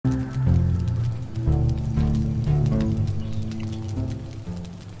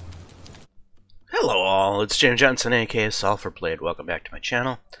all, it's Jim Johnson, aka Sulfurblade. Welcome back to my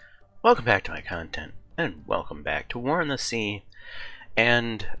channel, welcome back to my content, and welcome back to War in the Sea,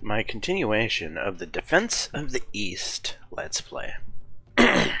 and my continuation of the Defense of the East Let's Play.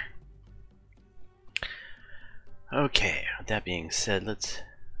 Okay, with that being said, let's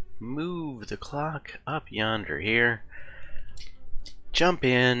move the clock up yonder here, jump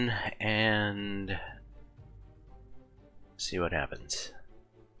in, and see what happens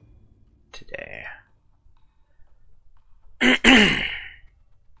today.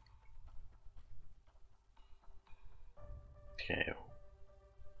 Okay,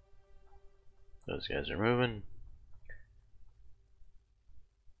 those guys are moving.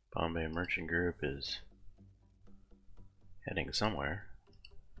 Bombay Merchant Group is heading somewhere.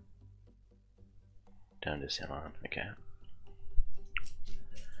 Down to Ceylon, okay.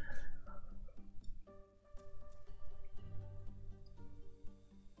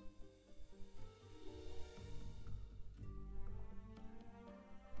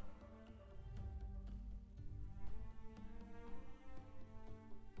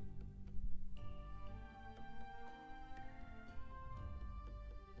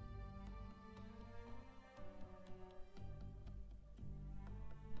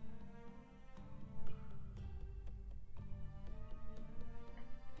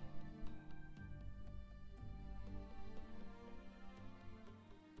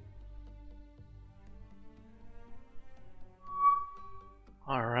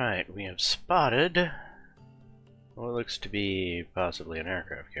 Alright, we have spotted what looks to be possibly an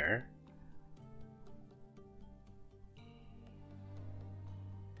aircraft carrier.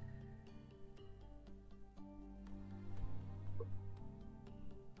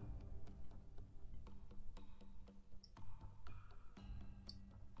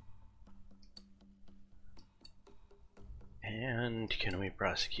 And can we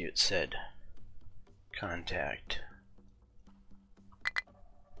prosecute said contact?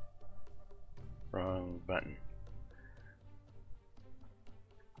 Wrong button.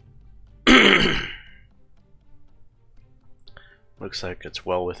 Looks like it's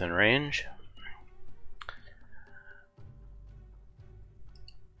well within range.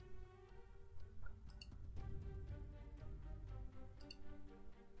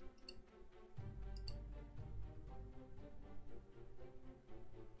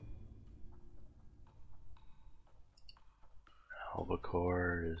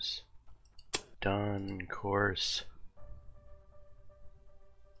 Albacore is done. Course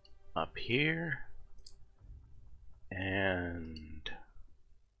up here, and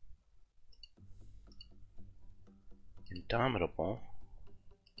Indomitable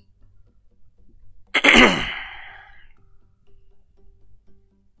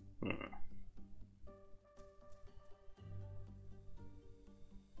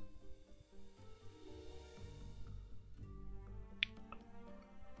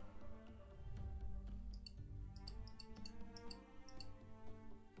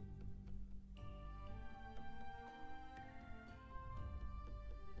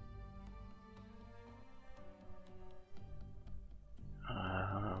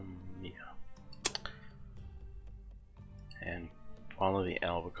yeah. And follow the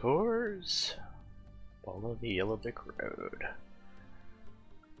albacores, follow the Yellow Brick Road.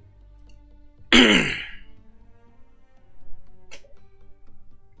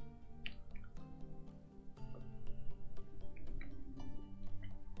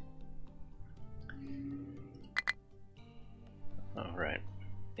 Alright,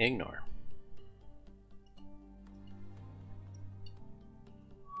 ignore.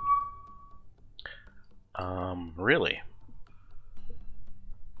 Really?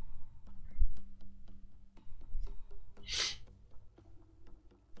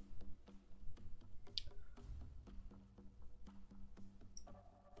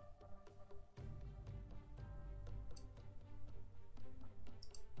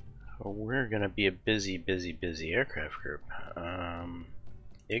 We're gonna be a busy aircraft group.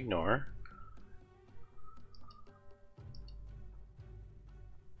 Ignore.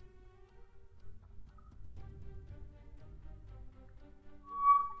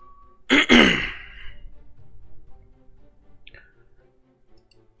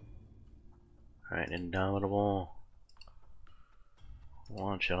 Alright, Indomitable.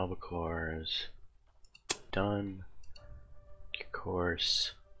 Launch albacores. Done.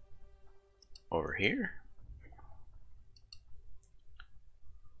 Course over here.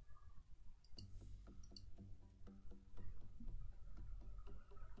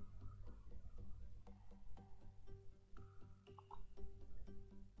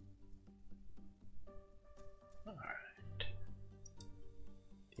 Alright.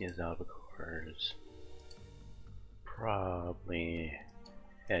 These albacores probably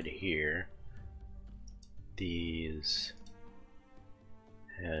head here. These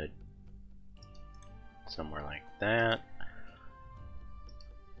head somewhere like that.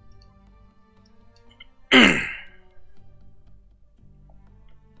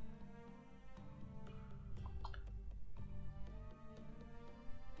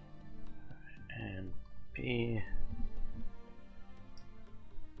 And B.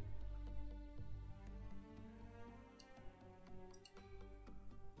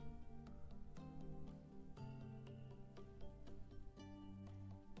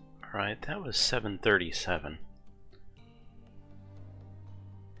 Alright, that was 737.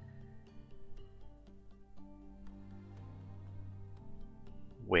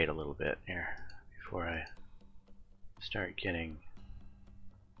 Wait a little bit here before I start getting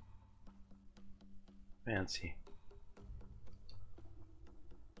fancy.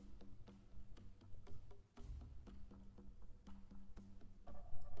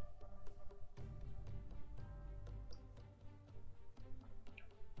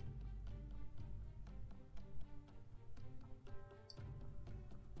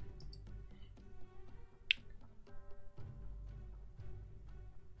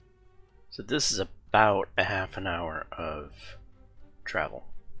 So this is about a half an hour of travel.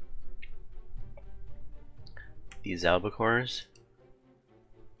 These albacores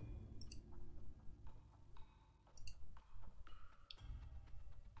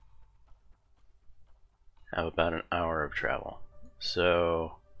have about an hour of travel.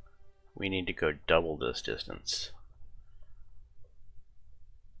 So we need to go double this distance.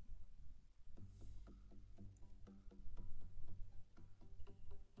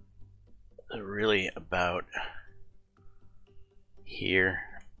 Really about here.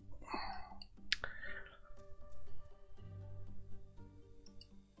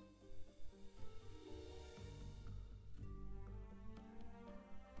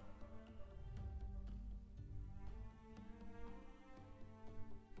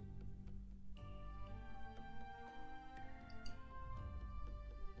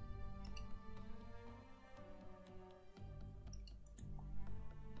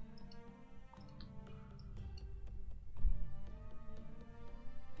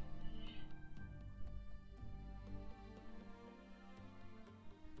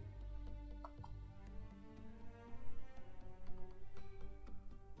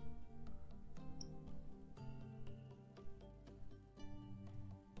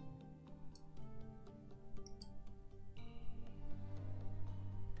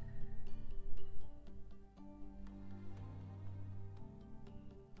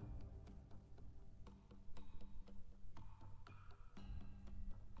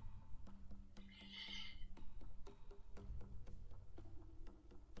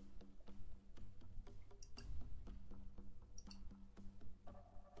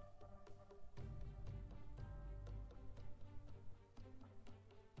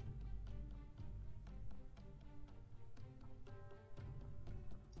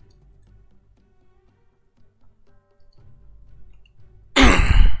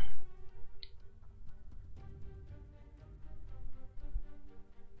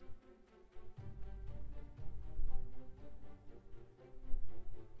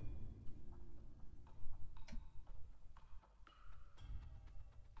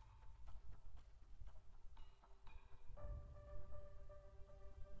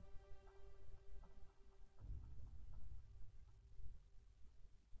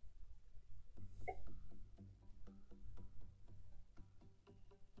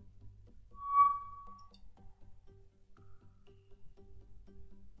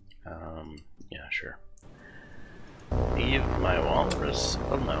 Yeah, sure. Leave my walrus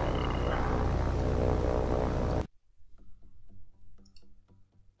alone.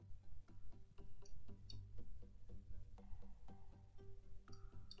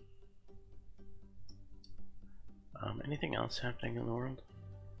 Anything else happening in the world?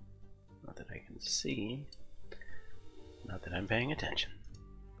 Not that I can see. Not that I'm paying attention.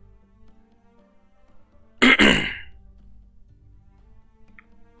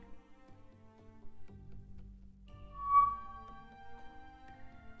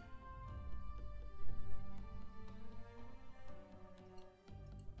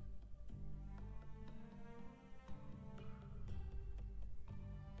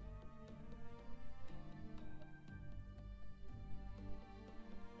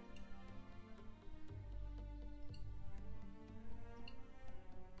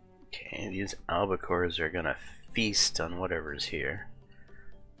 Okay, these albacores are gonna feast on whatever's here.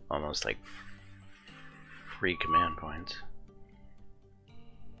 Almost like free command points.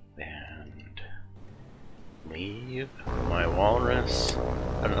 And Leave my walrus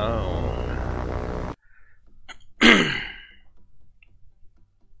alone.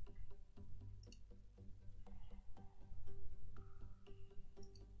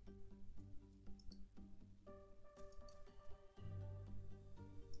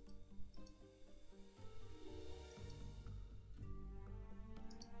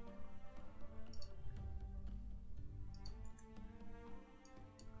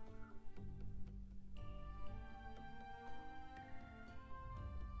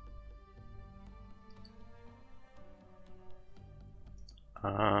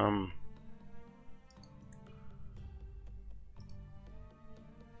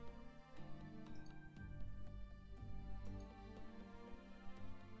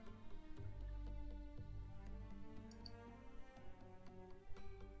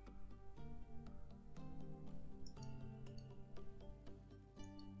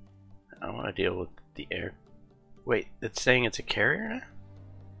 I want to deal with the air. Wait, it's saying it's a carrier now?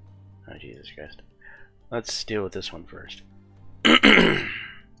 Oh, Jesus Christ. Let's deal with this one first.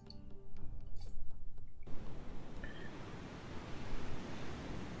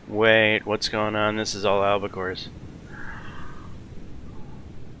 Wait, what's going on? This is all albacores.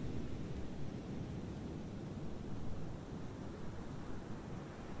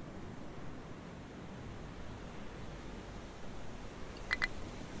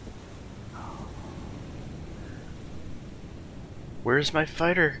 Where's my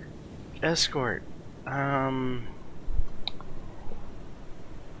fighter escort?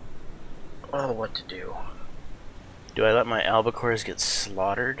 Oh, what to do? Do I let my albacores get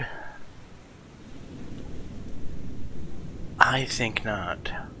slaughtered? I think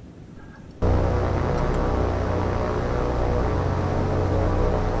not.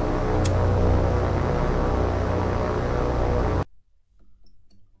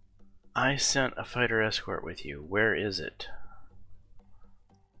 I sent a fighter escort with you. Where is it?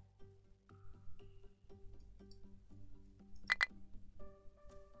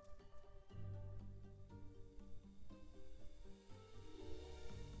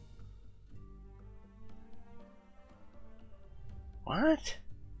 What?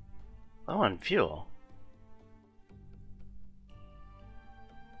 Low on fuel.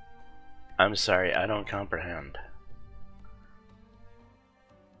 I'm sorry, I don't comprehend.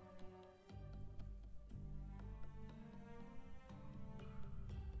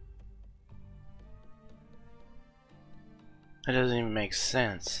 That doesn't even make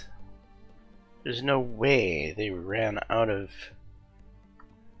sense. There's no way they ran out of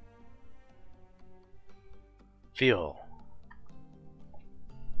fuel.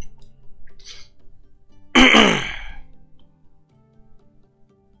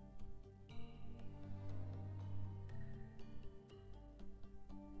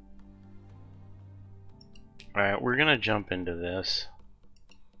 Alright, we're gonna jump into this.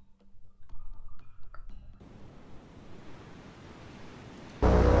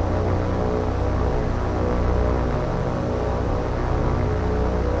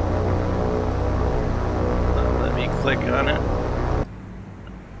 Let me click on it.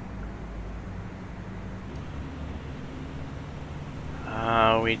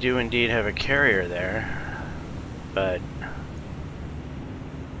 We do indeed have a carrier there, but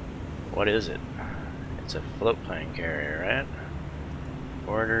what is it? It's a float plane carrier, right?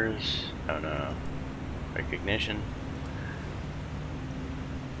 Orders, oh no, recognition.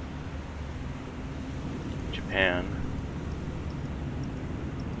 Japan.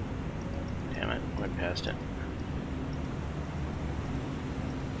 Damn it, went past it.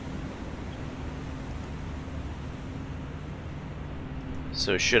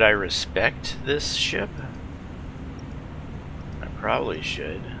 So should I respect this ship? I probably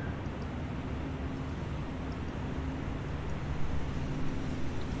should.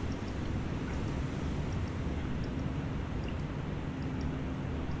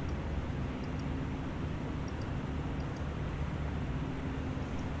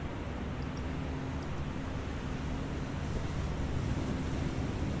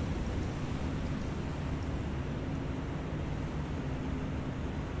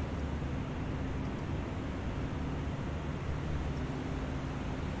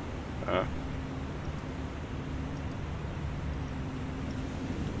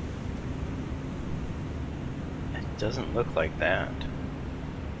 It doesn't look like that.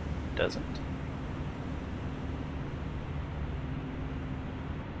 Doesn't?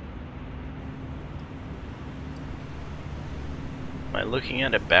 Am I looking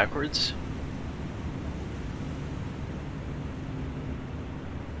at it backwards?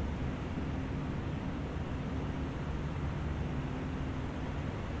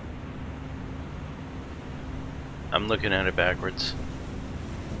 I'm looking at it backwards.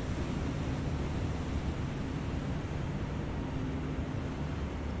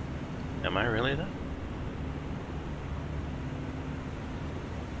 Am I really though?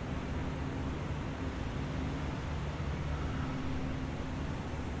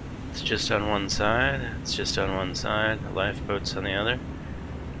 It's just on one side. It's just on one side. The lifeboat's on the other.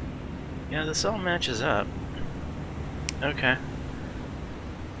 Yeah, this all matches up. Okay.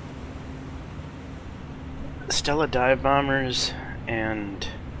 Stella dive bombers and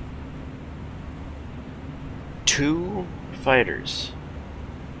 2 fighters.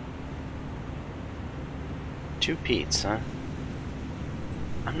 2 Petes, huh?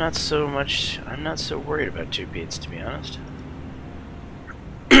 I'm not so worried about 2 Petes, to be honest.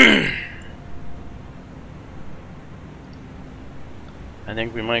 I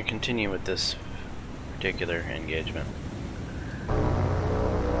think we might continue with this particular engagement.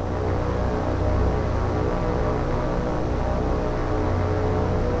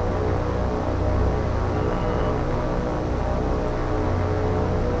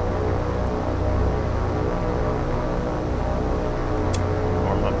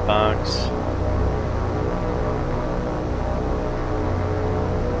 Warm-up box.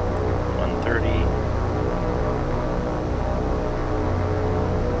 130.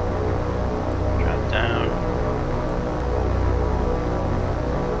 Down.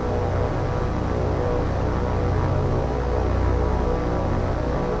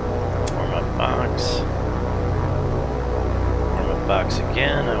 Warm-up box. Warm-up box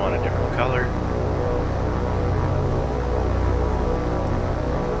again. I want a different color.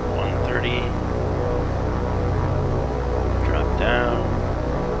 130. Drop down.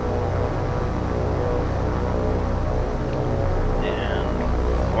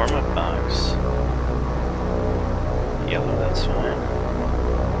 And warm-up box. Yellow, that's fine.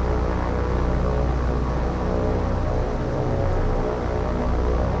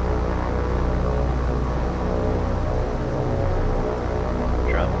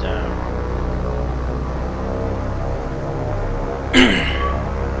 Drop down.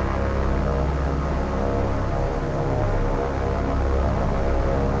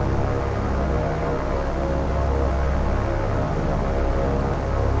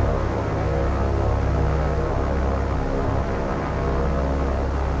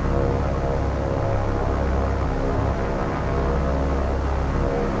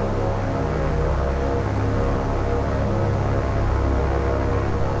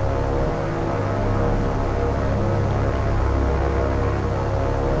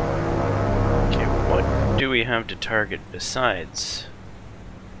 Do we have to target besides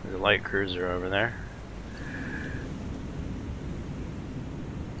the light cruiser over there?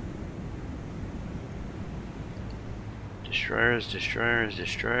 Destroyers, destroyers,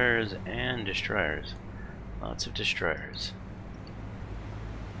 destroyers, and destroyers. Lots of destroyers.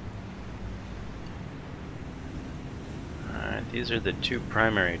 Alright, these are the 2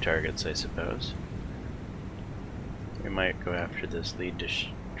 primary targets, I suppose. We might go after this lead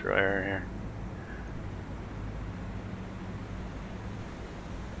destroyer here.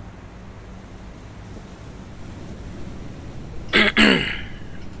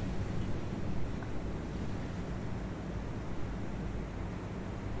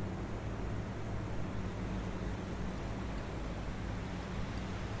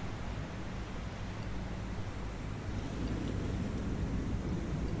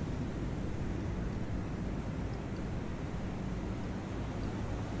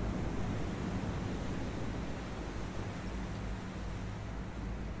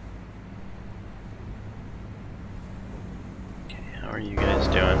 How are you guys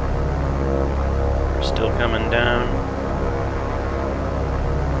doing? We're still coming down.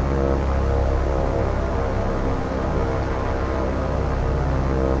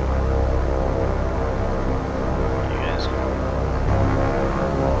 You guys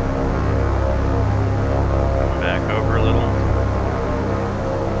come back over a little.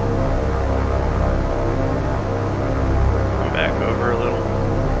 Come back over a little.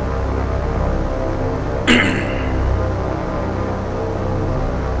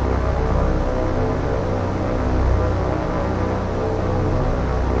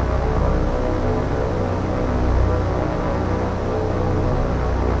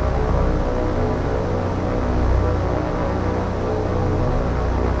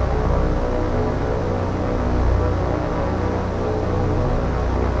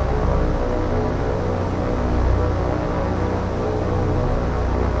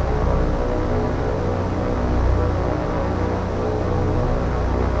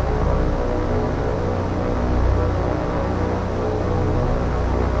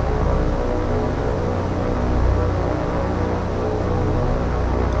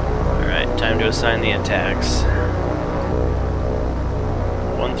 assign the attacks.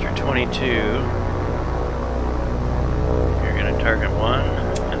 1 through 22. You're going to target 1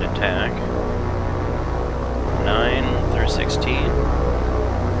 and attack. 9 through 16.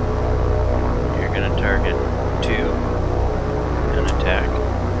 You're going to target 2 and attack.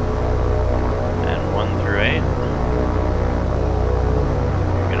 And 1 through 8.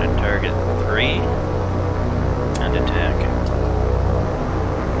 You're going to target 3 and attack.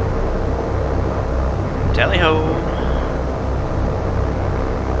 Tally-ho!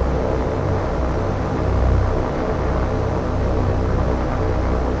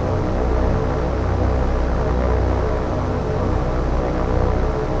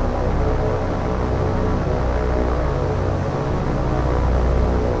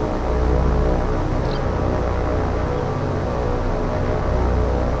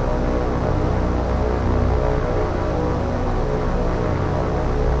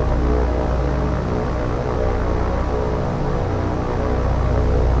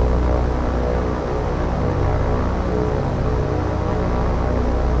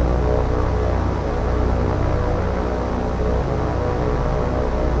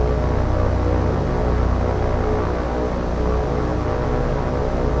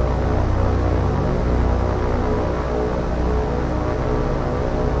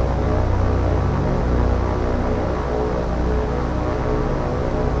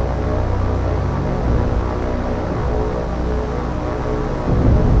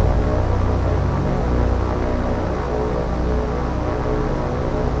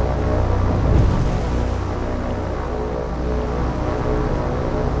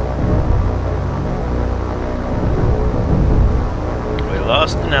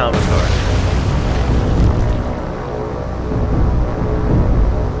 Lost an albacore.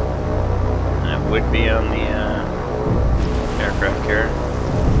 That would be on the aircraft carrier.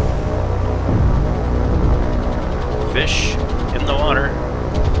 Fish in the water.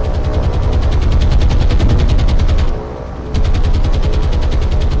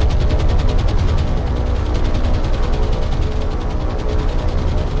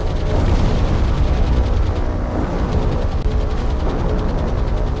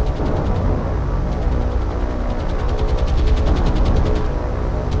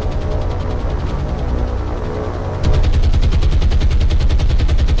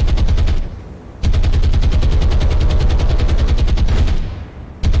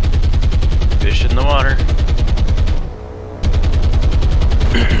 Fish in the water.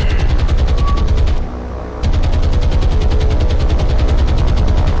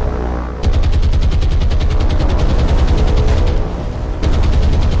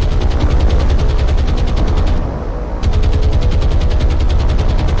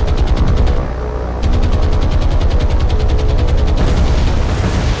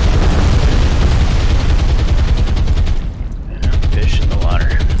 Fish in the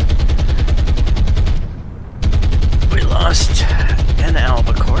water. Lost an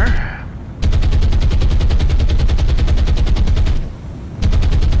albacore.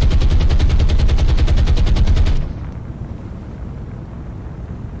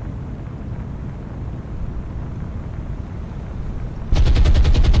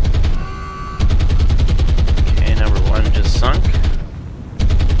 Okay, number 1 just sunk.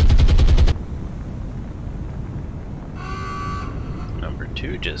 Number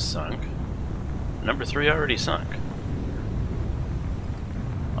 2 just sunk. Number 3 already sunk.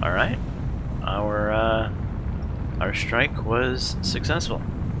 Alright, our strike was successful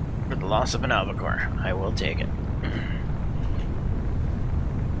for the loss of an albacore. I will take it.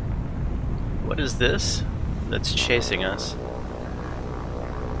 What is this that's chasing us?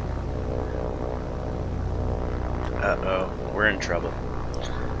 Uh-oh, we're in trouble.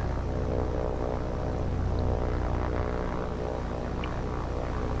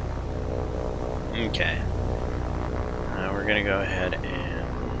 Okay. We're gonna go ahead and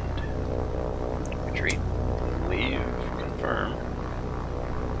retreat, leave, confirm.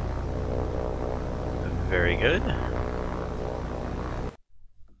 Very good.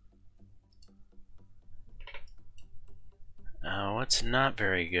 What's not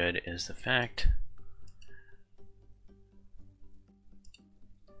very good is the fact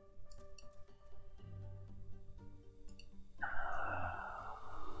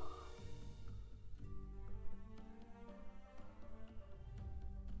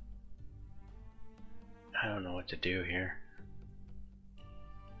I don't know what to do here.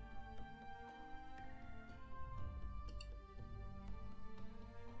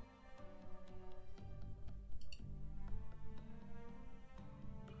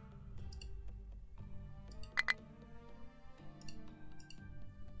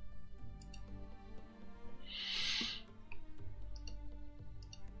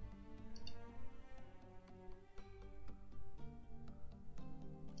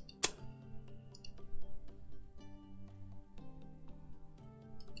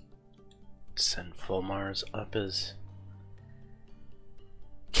 Send full Mars up as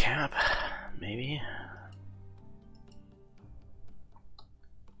cap, maybe.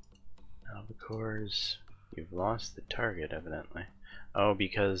 Albacores, you've lost the target, evidently. Oh,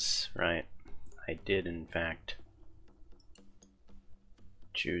 because, right, I did in fact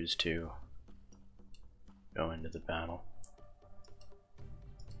choose to go into the battle.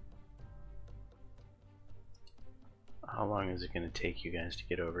 How long is it going to take you guys to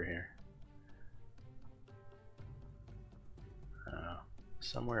get over here?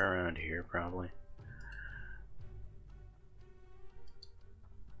 Somewhere around here, probably.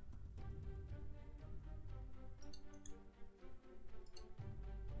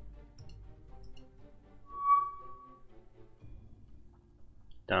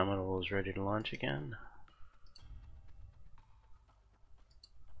 Domitable is ready to launch again.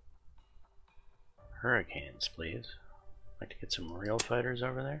 Hurricanes, please. I'd like to get some real fighters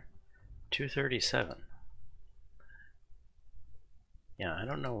over there. 237. Yeah, I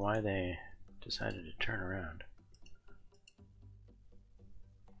don't know why they decided to turn around.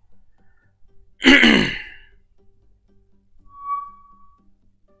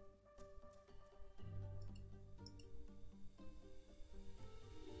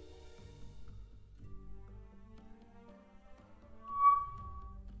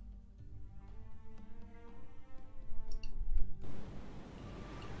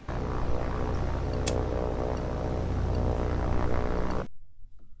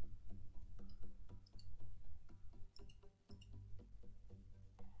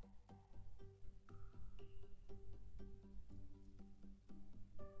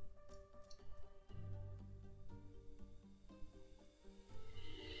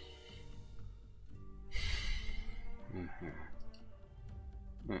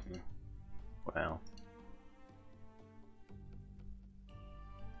 Well,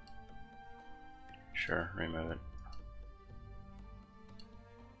 sure, remove it.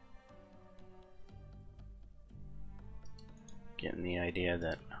 Getting the idea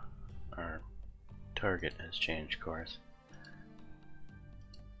that our target has changed course.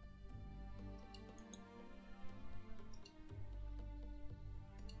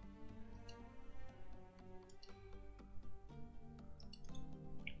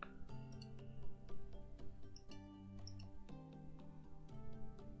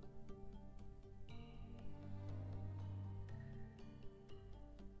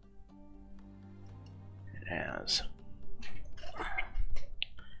 It has.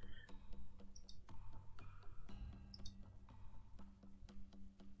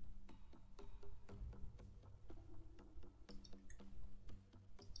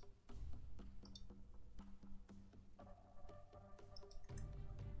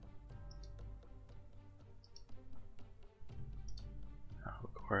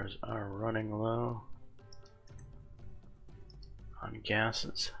 Cores are running low on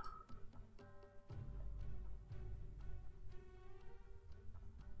gases.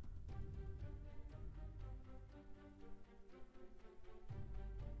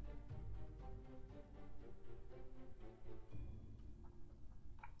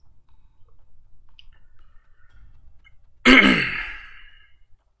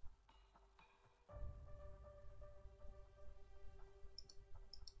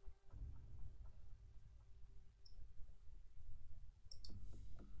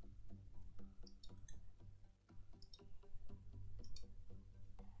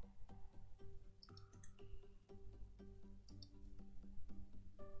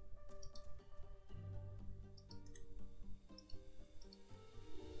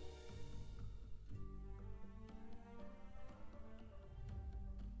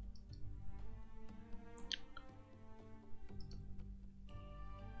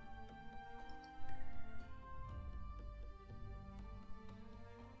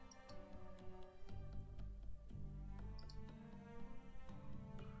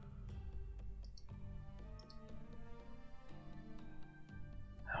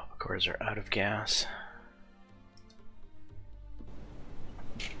 Cores are out of gas.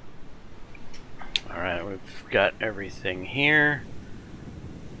 Alright, we've got everything here.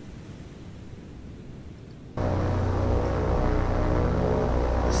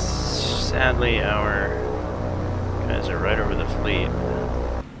 Sadly, our guys are right over the fleet.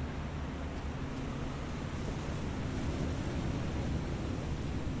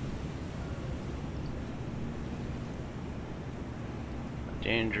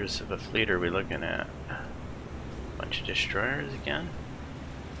 Dangerous of a fleet are we looking at? Bunch of destroyers again?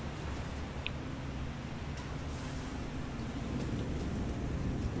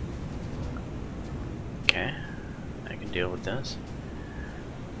 Okay, I can deal with this.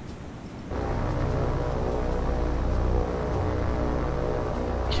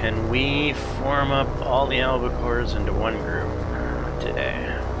 Can we form up all the albacores into one group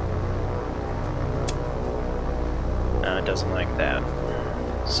today? No, it doesn't like that.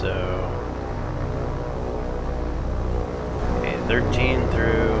 So, okay, 13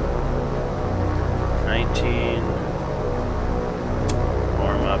 through 19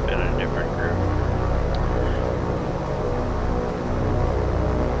 form up in a different group.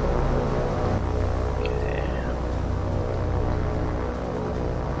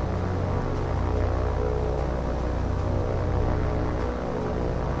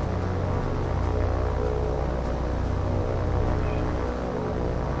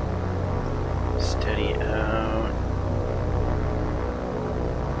 Steady out.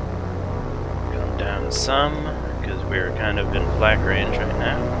 Come down some, because we're kind of in flak range right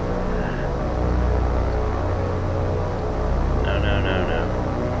now. No, no, no, no.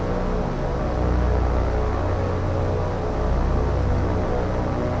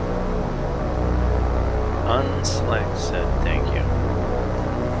 Unselect said thank you.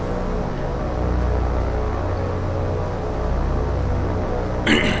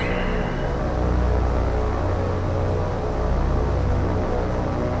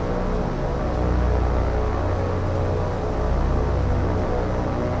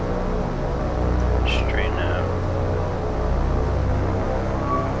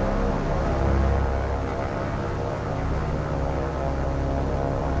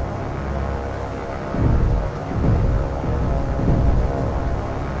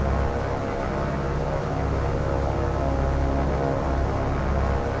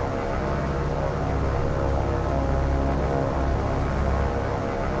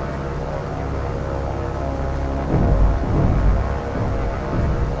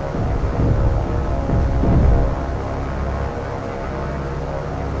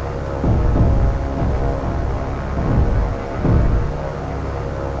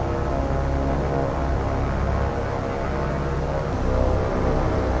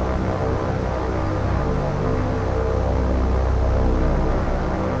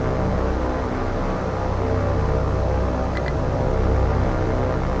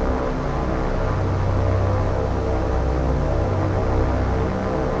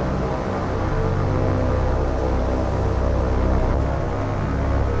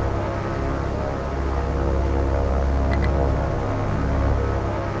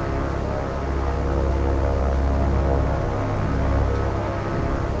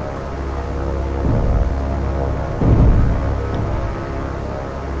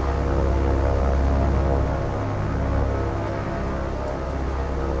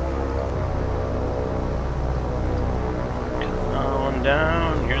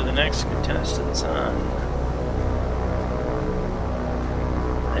 Down, you're the next contestants on.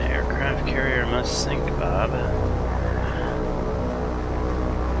 The aircraft carrier must sink, Bob.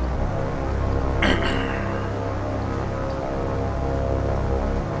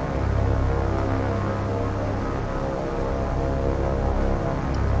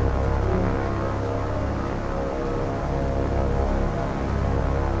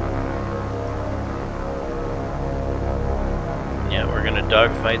 Yeah, we're gonna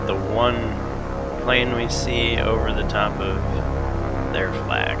dogfight the one plane we see over the top of their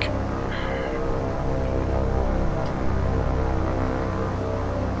flag.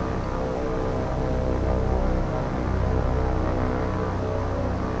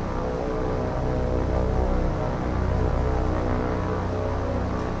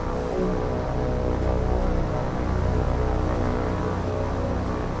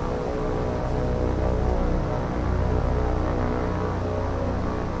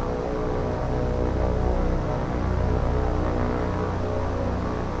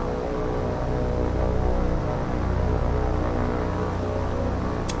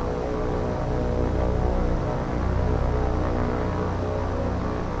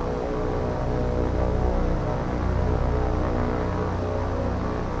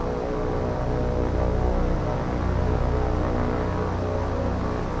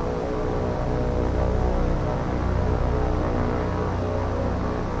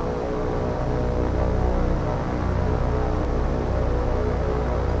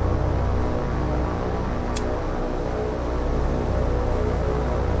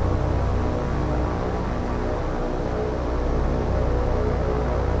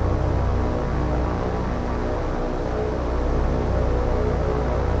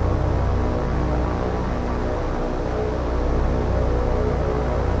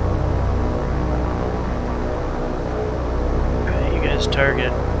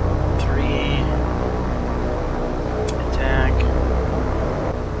 Target 3, attack.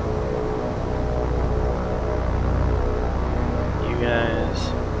 You guys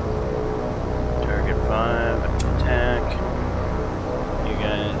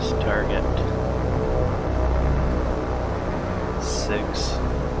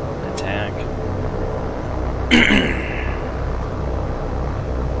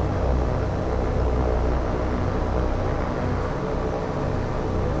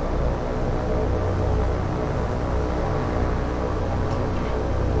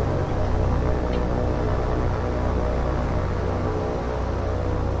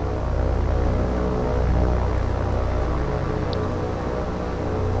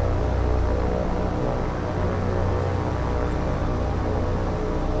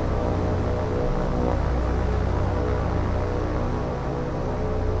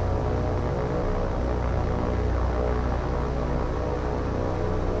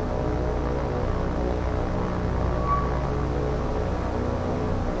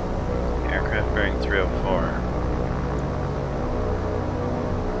Bearing 304.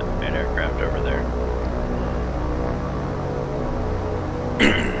 Main aircraft over there.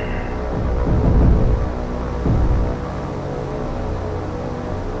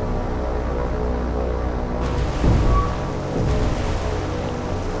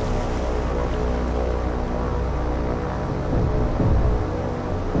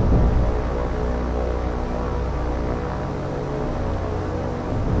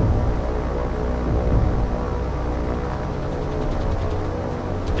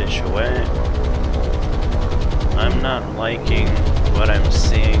 Away. I'm not liking what I'm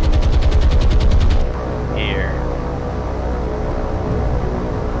seeing here.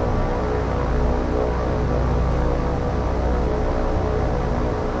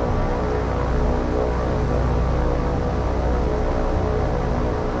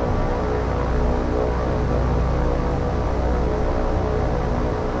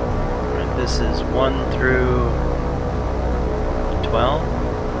 Right, this is 1 through 12.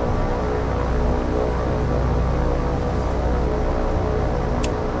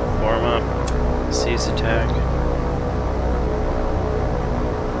 Seize attack.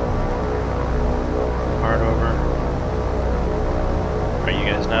 Hard over. Are you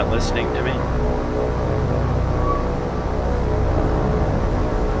guys not listening to me?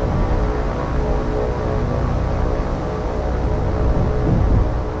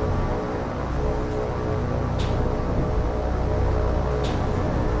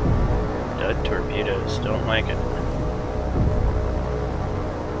 Dud torpedoes, don't like it.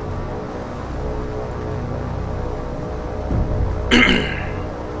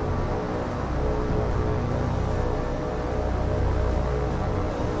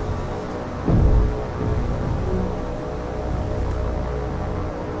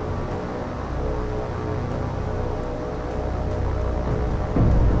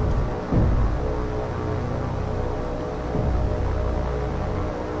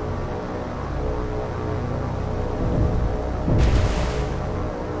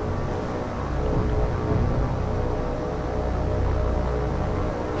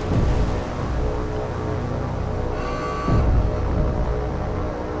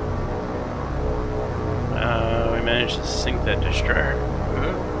 Managed to sink that destroyer.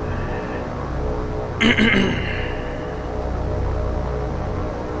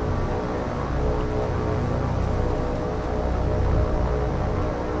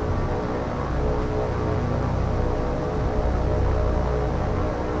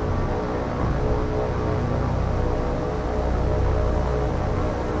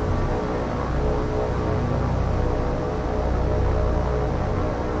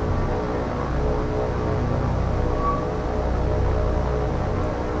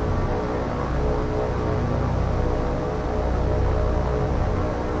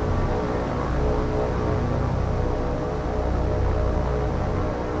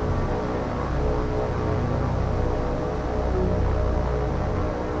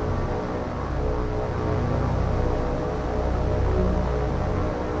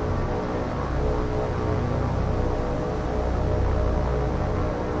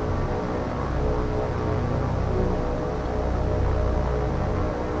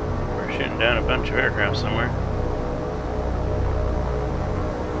 Down a bunch of aircraft somewhere.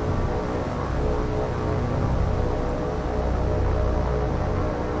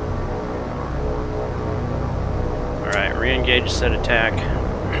 Alright, re-engage set attack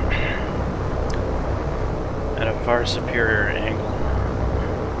at a far superior angle.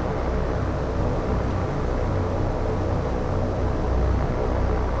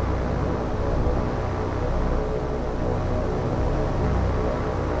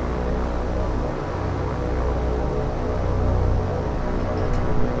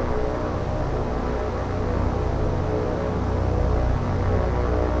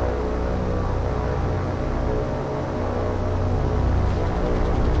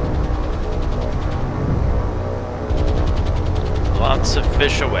 Lots of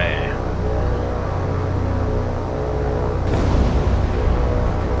fish away.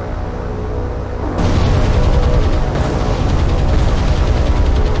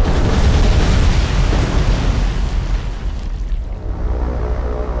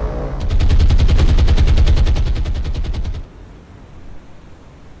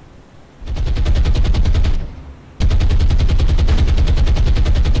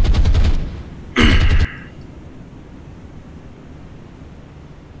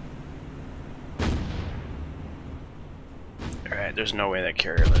 There's no way that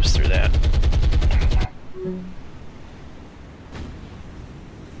carrier lives through that.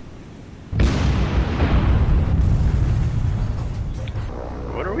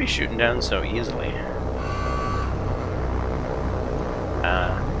 What are we shooting down so easily?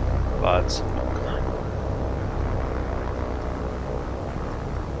 Bots.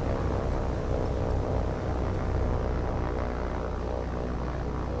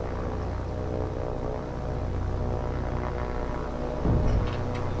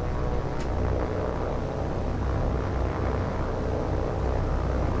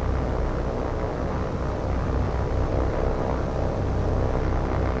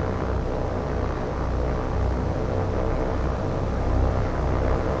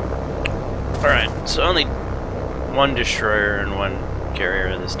 Alright, so only one destroyer and one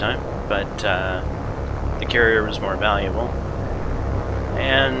carrier this time, but the carrier was more valuable.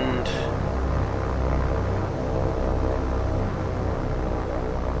 And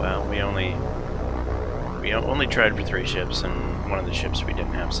well, we only tried for 3 ships, and one of the ships we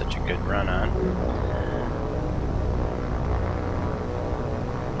didn't have such a good run on.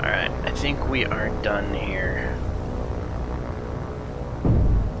 Alright, I think we are done here.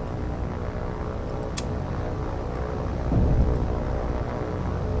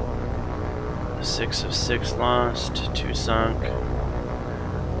 6 of 6 lost, 2 sunk,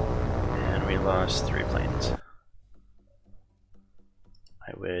 and we lost 3 planes.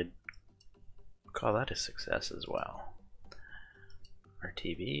 I would call that a success as well.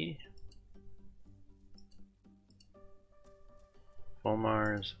 RTV, full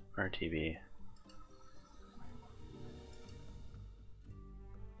Mars, RTV.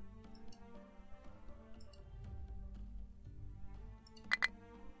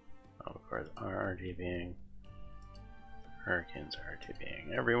 Oh, of course, our RTVing. Hurricanes are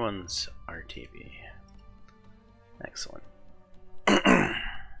RTVing. Everyone's RTV. Excellent.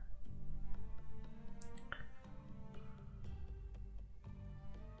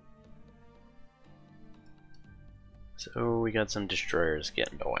 So we got some destroyers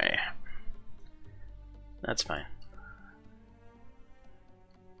getting away. That's fine.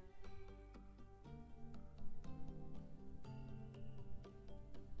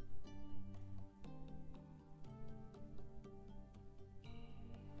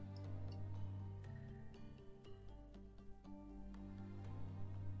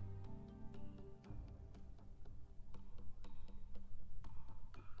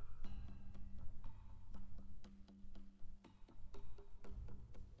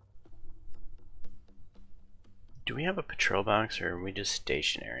 Do we have a patrol box, or are we just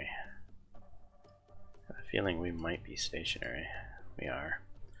stationary? I have a feeling we might be stationary. We are.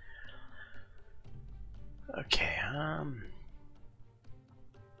 Okay,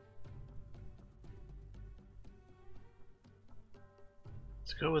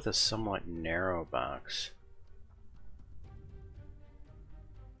 let's go with a somewhat narrow box.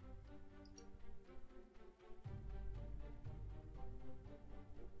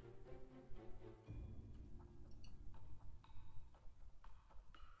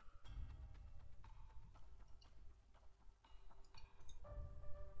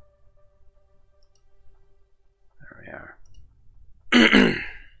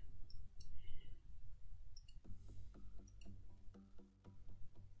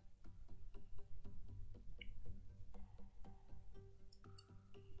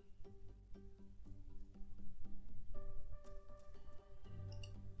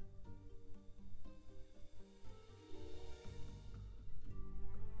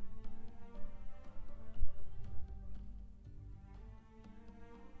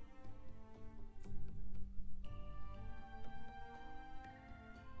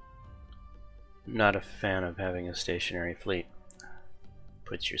 Not a fan of having a stationary fleet.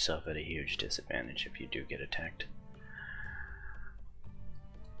 Puts yourself at a huge disadvantage if you do get attacked.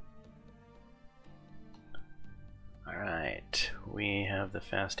 Alright, we have the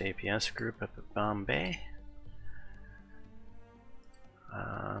fast APS group up at Bombay.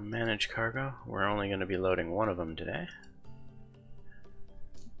 Manage cargo. We're only going to be loading one of them today.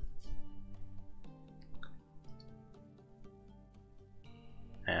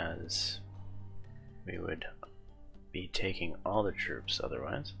 As we would be taking all the troops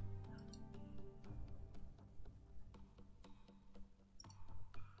otherwise.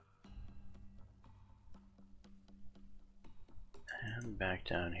 And back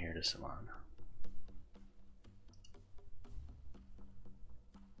down here to Ceylon.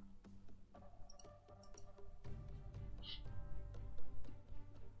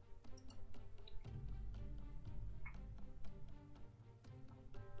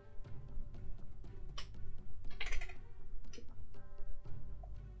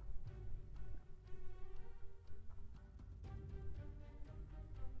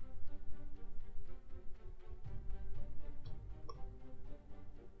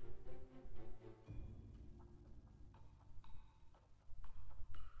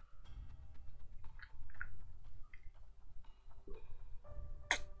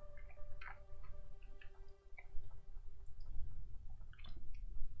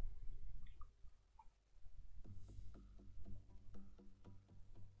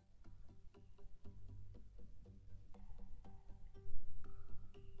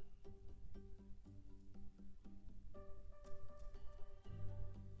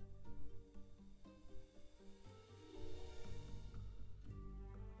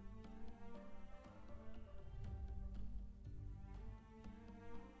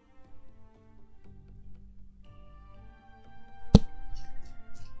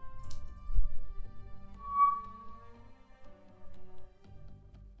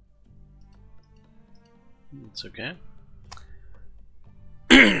 It's okay.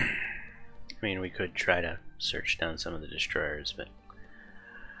 I mean, we could try to search down some of the destroyers, but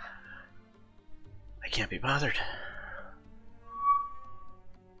I can't be bothered.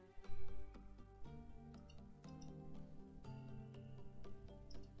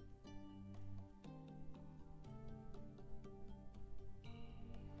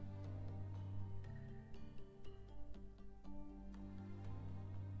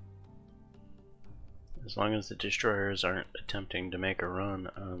 As long as the destroyers aren't attempting to make a run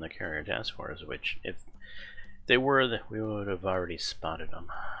on the carrier task force, which if they were, we would have already spotted them.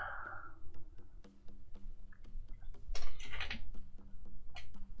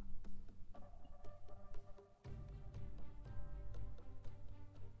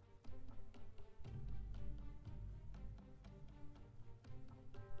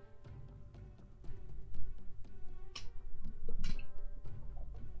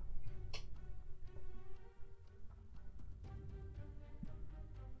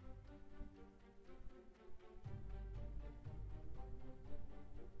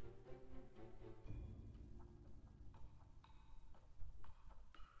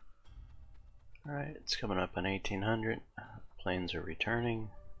 Alright, it's coming up on 1800. Planes are returning.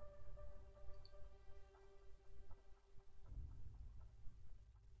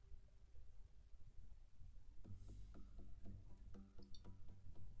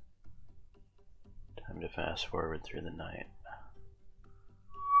 Time to fast forward through the night.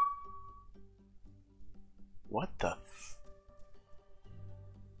 What the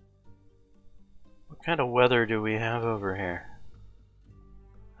What kind of weather do we have over here?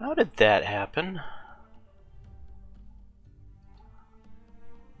 How did that happen?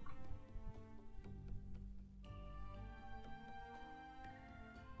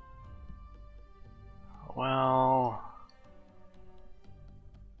 Well...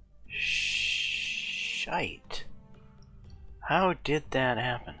 Shite. How did that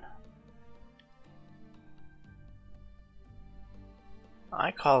happen?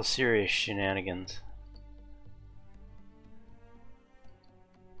 I call serious shenanigans.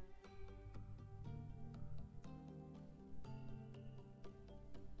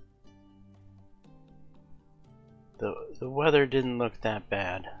 The weather didn't look that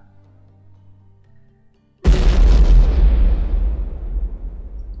bad.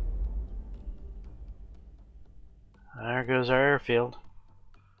 There goes our airfield.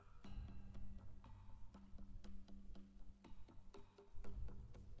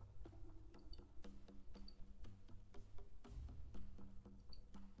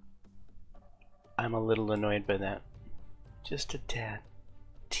 I'm a little annoyed by that. Just a tad.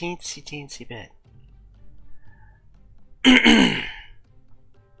 Teensy bit.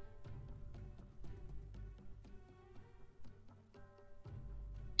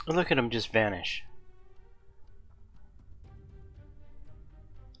 Look at him just vanish.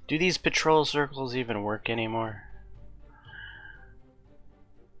 Do these patrol circles even work anymore?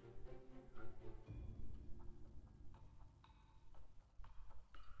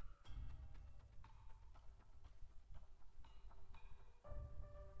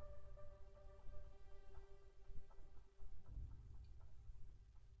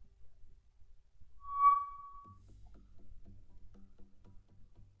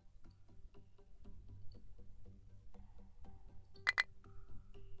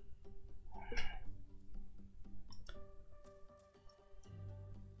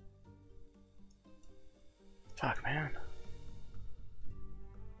 Fuck, man.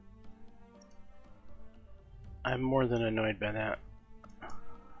 I'm more than annoyed by that.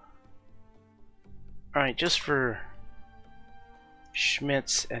 Alright, just for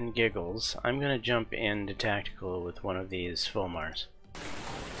schmitz and giggles, I'm gonna jump into tactical with one of these Fulmars.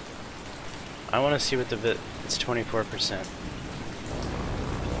 I want to see what the it's 24%.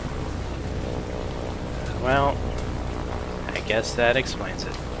 Well, I guess that explains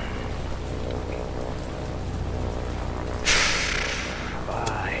it.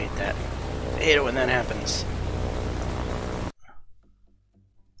 I hate that. I hate it when that happens.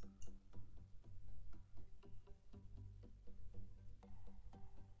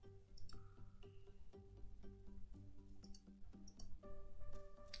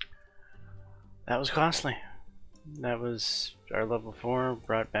 That was costly. That was our level 4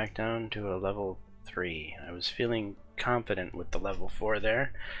 brought back down to a level 3. I was feeling confident with the level 4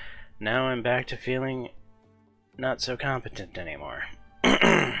 there. Now I'm back to feeling not so competent anymore.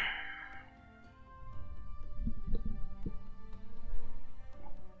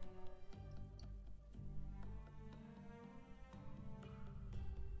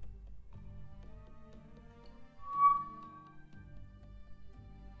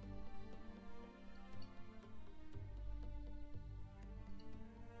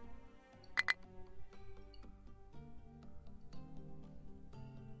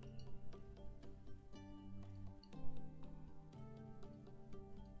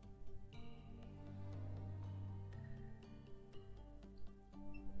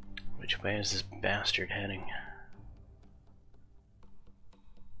 Which way is this bastard heading?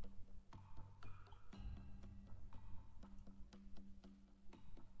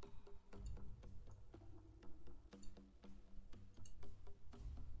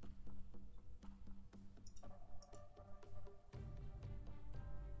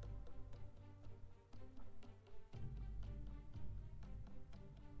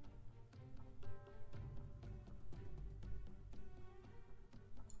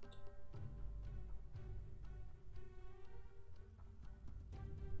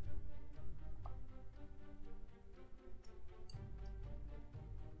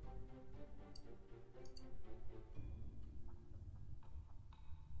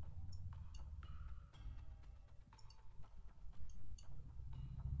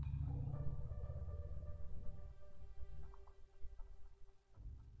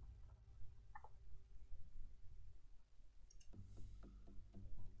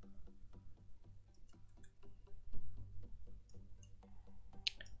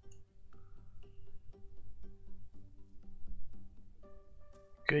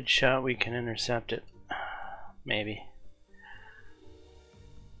 Good shot, we can intercept it. Maybe.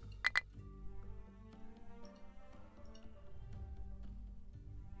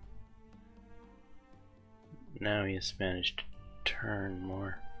 Now he's managed to turn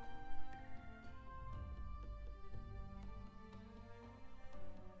more.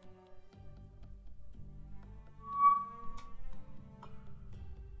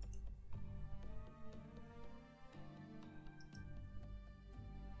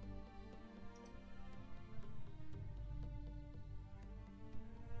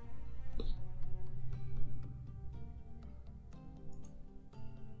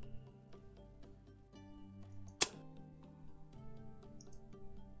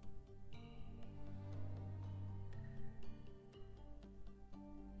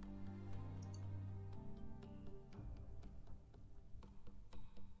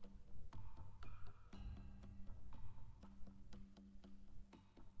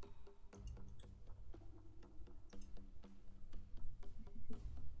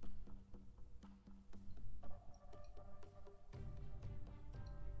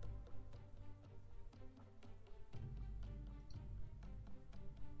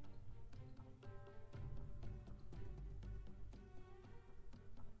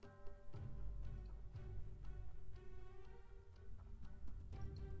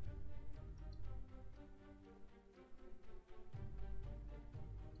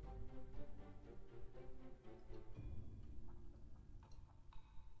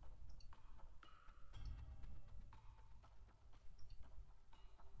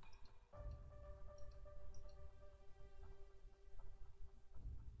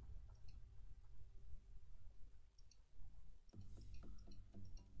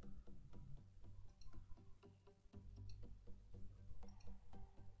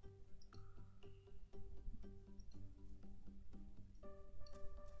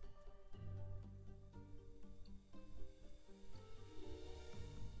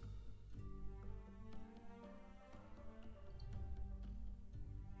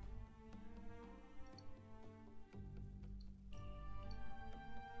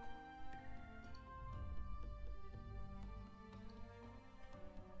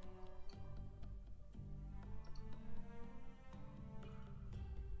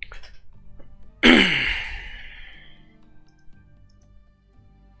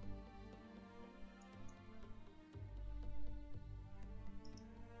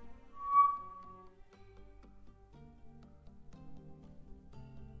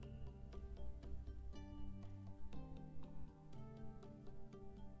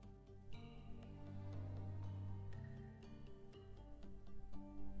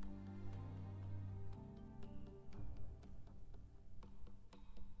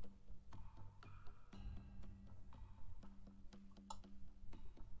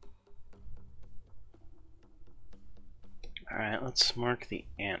 Alright, let's mark the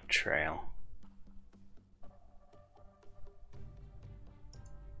ant trail.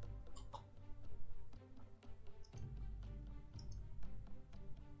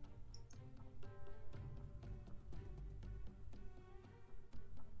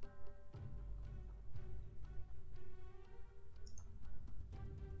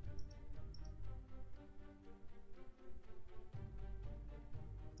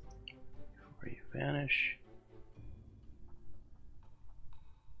 Before you vanish.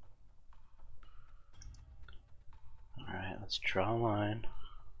 Alright, let's draw a line.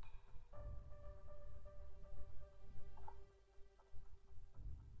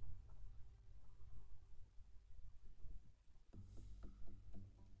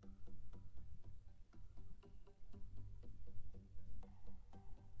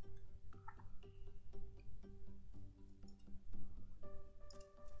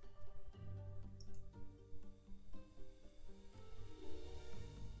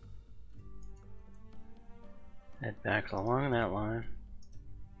 Head back along that line.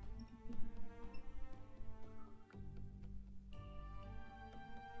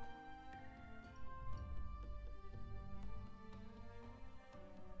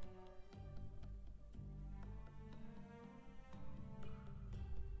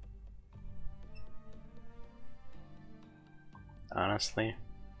 Honestly,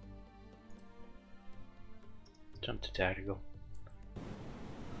 jump to tactical.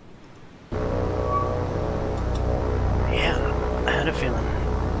 Yeah, I had a feeling.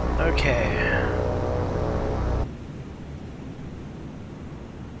 Okay.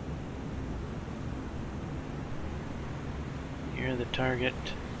 You're the target.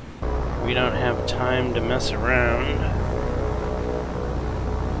 We don't have time to mess around.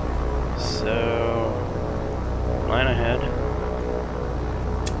 So, line ahead.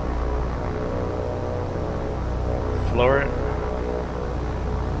 Floor it.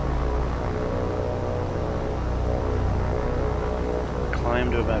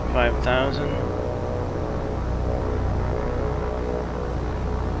 Climb to about 5,000.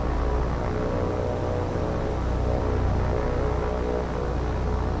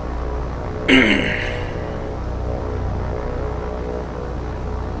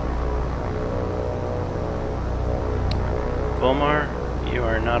 Volmar, you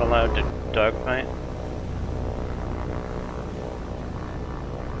are not allowed to dogfight.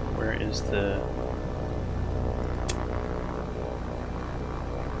 Where is the...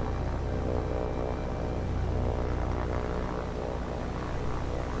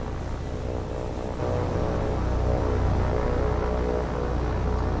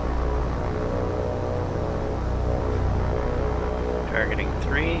 Targeting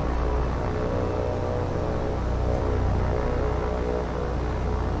 3.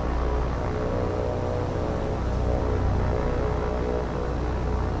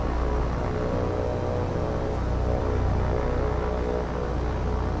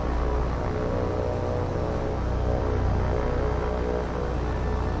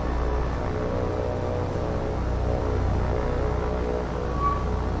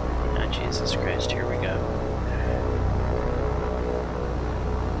 Jesus Christ, here we go.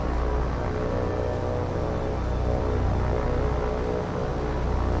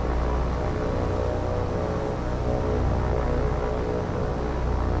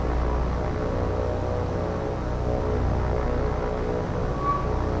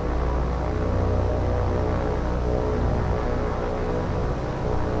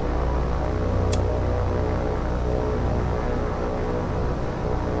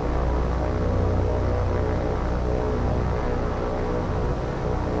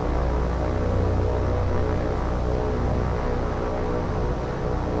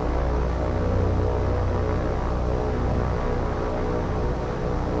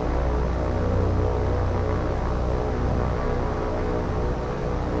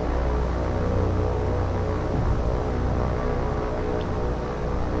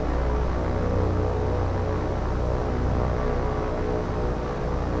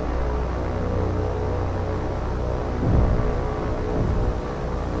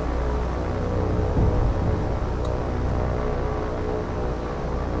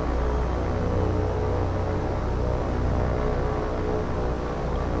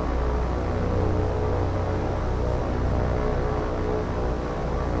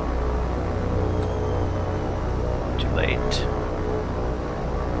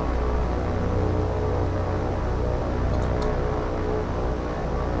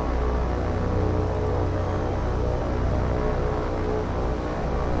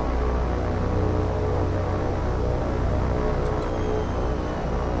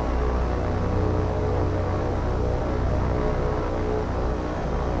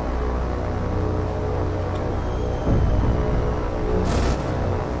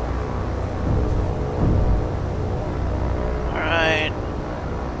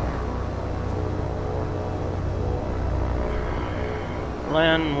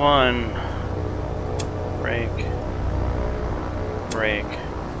 Plan 1. Break. Break.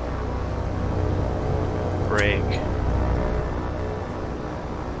 Break.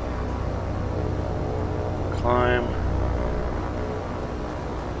 Climb.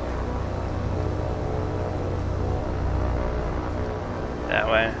 That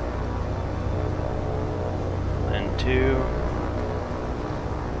way. Then 2.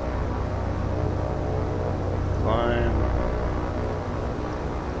 Climb.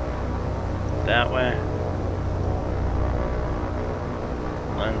 That way.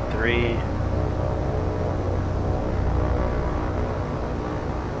 Then 3.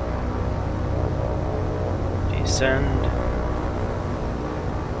 Descend.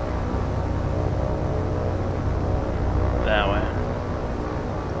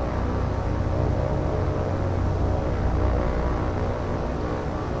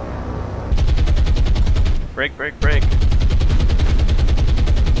 Break, break, break.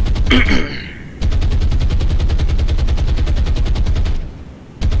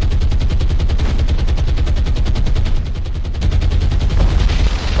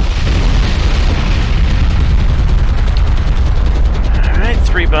 Alright,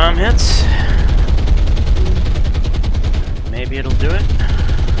 3 bomb hits. Maybe it'll do it.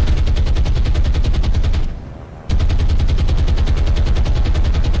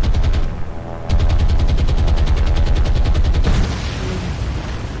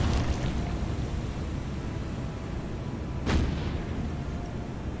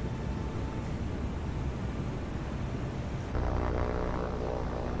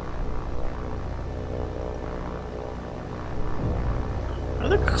 Are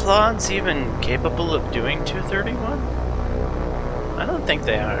the Claws even capable of doing 231? I don't think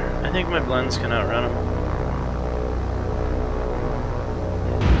they are. I think my blends can outrun them.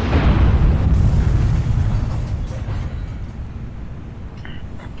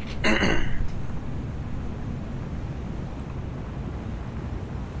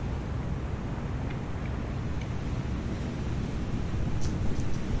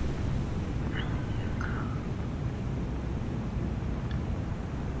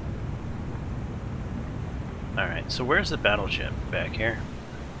 Alright, so where's the battleship? Back here?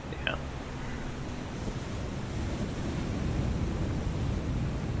 Yeah.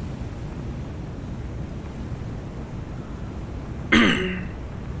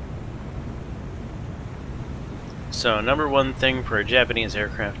 So, number one thing for a Japanese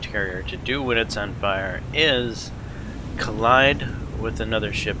aircraft carrier to do when it's on fire is collide with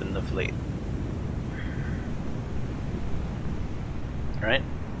another ship in the fleet. Right?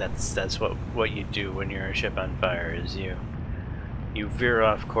 That's what you do when you're a ship on fire, is you veer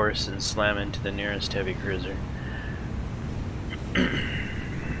off course and slam into the nearest heavy cruiser.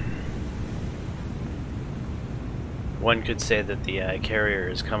 One could say that the carrier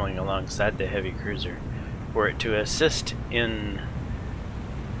is coming alongside the heavy cruiser for it to assist in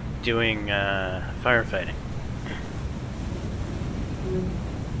doing firefighting.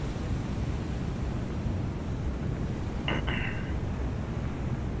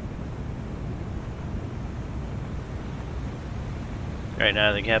 Right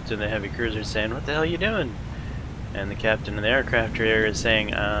now the captain of the heavy cruiser is saying, "What the hell are you doing?" And the captain of the aircraft carrier is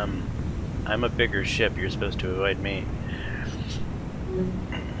saying, "I'm a bigger ship, you're supposed to avoid me."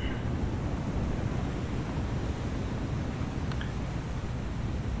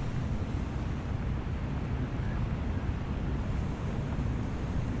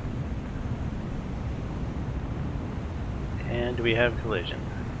 And we have collision.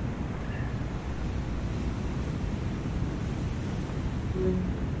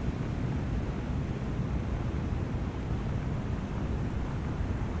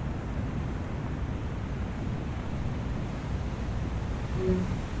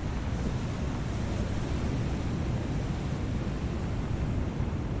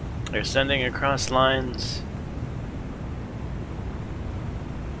 They're sending across lines.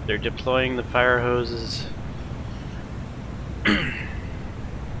 They're deploying the fire hoses.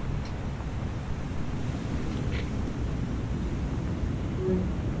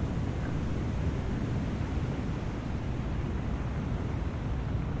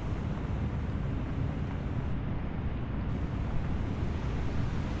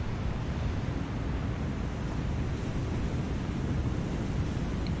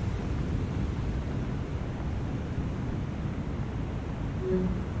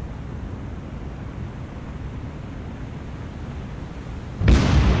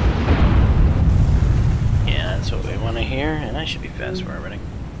 Yeah, that's what we want to hear, and I should be fast forwarding.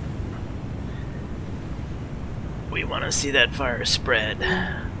 We want to see that fire spread.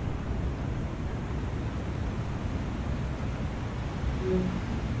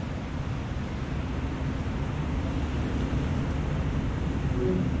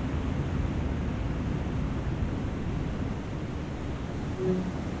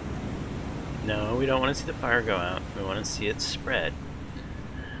 No, we don't want to see the fire go out. We want to see it spread.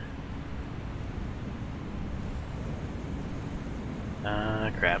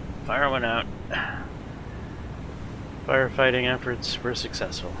 Crap. Fire went out. Firefighting efforts were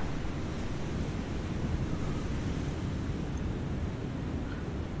successful.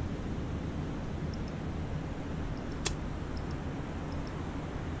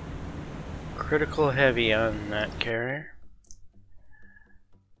 Critical heavy on that carrier.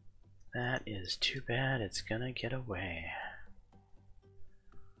 That is too bad. It's gonna get away.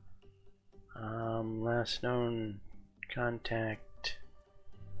 Last known contact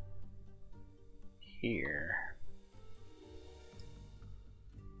here.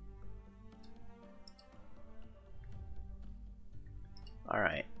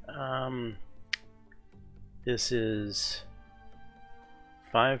 Alright, this is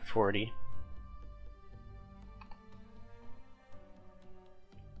 540.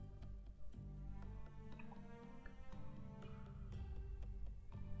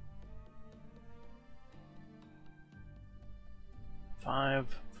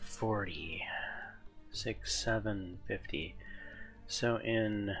 $540, 750. So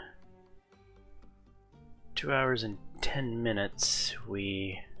in 2 hours and 10 minutes,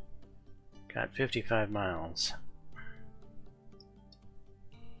 we got 55 miles.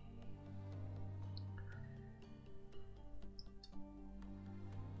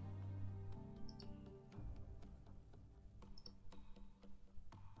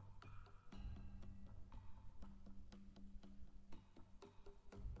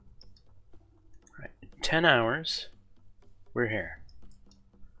 Right, 10 hours, we're here.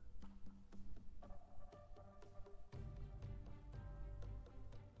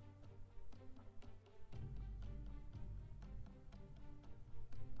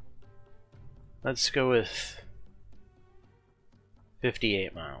 Let's go with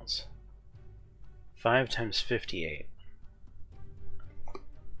 58 miles. 5 times 58.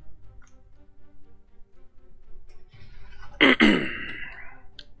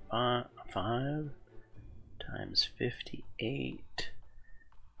 Five times 58.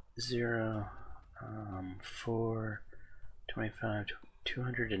 0, 4, 25,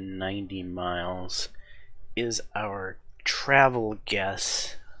 290 miles is our travel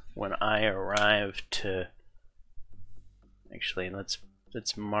guess when I arrive to. Actually, let's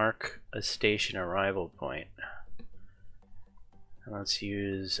mark a station arrival point. And let's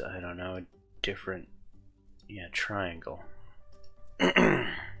use, I don't know, a different, triangle.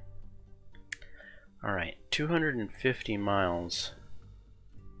 Alright, 250 miles.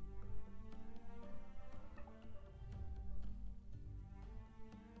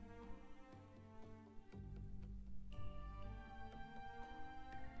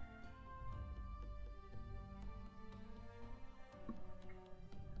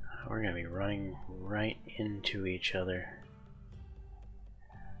 We're going to be running right into each other.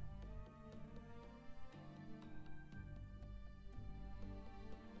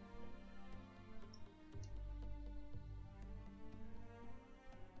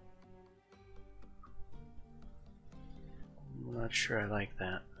 I'm not sure I like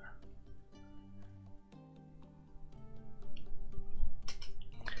that.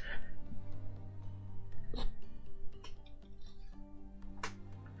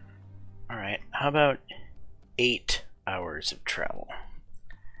 Alright, how about 8 hours of travel?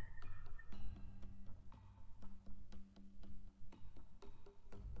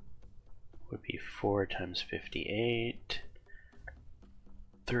 Would be 4 times 58,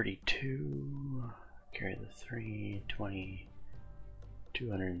 32, carry the 3, 20,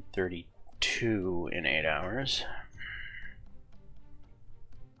 232 in 8 hours.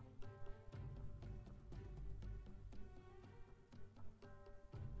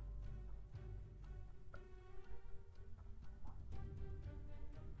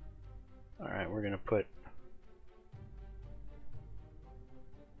 Alright, we're going to put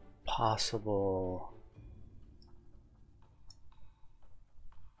possible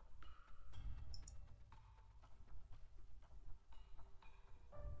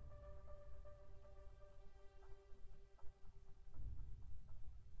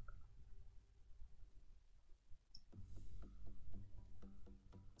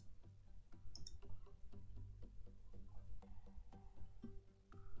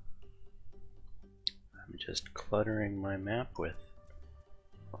I'm just cluttering my map with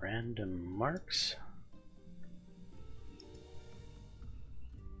random marks.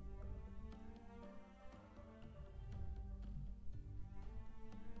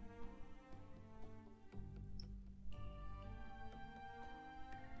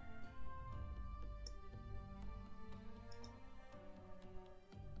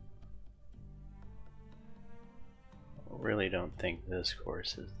 I really don't think this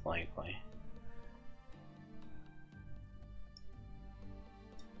course is likely.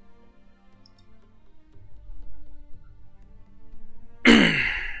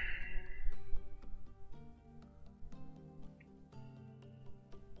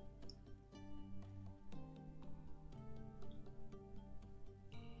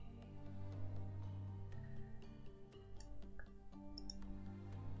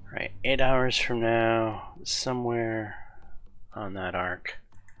 Right, 8 hours from now, somewhere on that arc.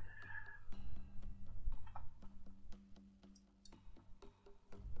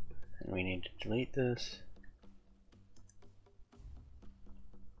 And we need to delete this.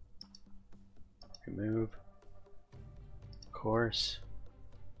 Remove course.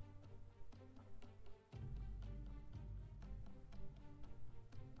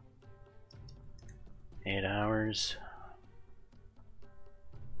 8 hours.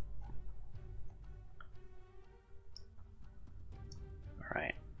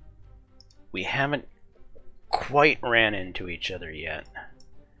 Alright. We haven't quite ran into each other yet.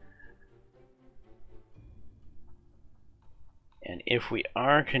 And if we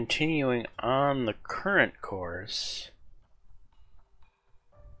are continuing on the current course,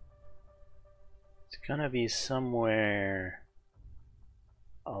 it's gonna be somewhere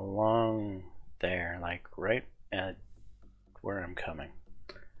along there, like right at where I'm coming.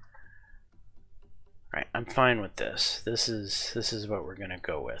 Alright, I'm fine with this. This is what we're gonna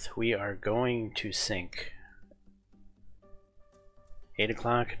go with. We are going to sync 8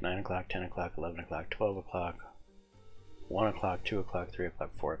 o'clock, 9 o'clock, 10 o'clock, 11 o'clock, 12 o'clock, 1 o'clock, 2 o'clock, 3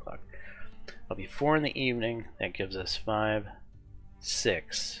 o'clock, 4 o'clock. It'll be 4 in the evening. That gives us 5,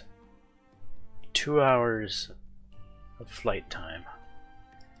 6, 2 hours of flight time.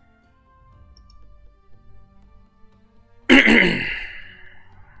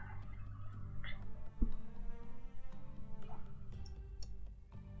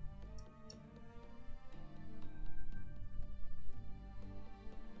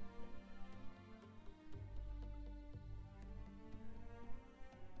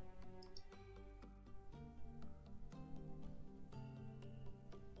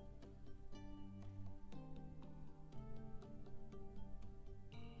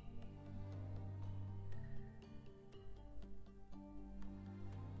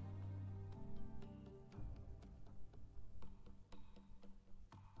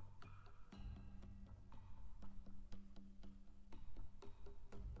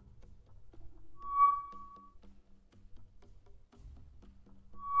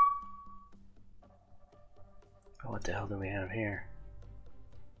 What the hell do we have here?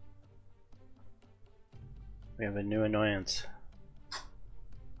 We have a new annoyance.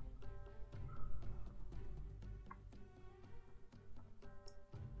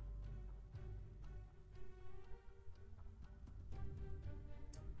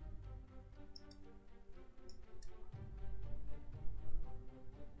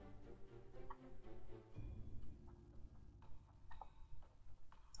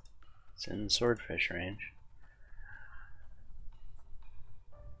 It's in swordfish range.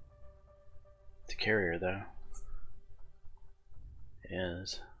 The carrier, though,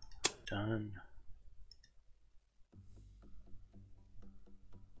 is done.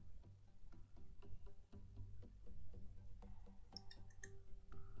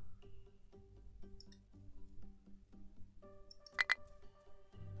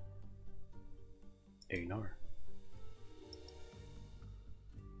 Ignore.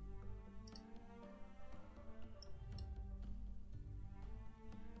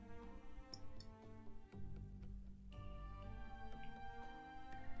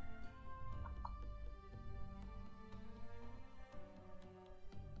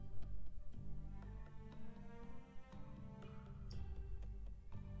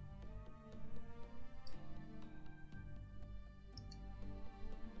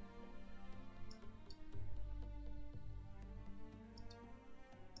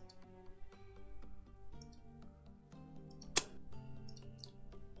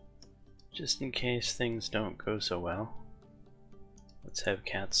 Just in case things don't go so well, let's have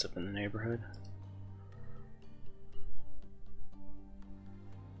cats up in the neighborhood.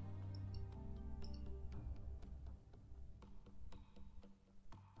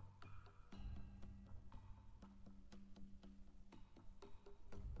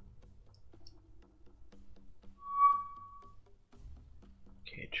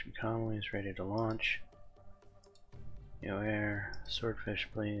 Cage and Conley is ready to launch. No air, swordfish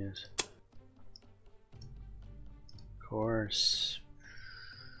please. Course.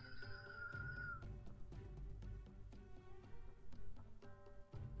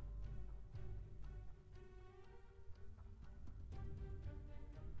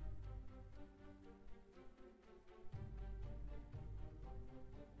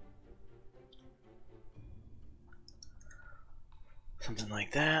 Something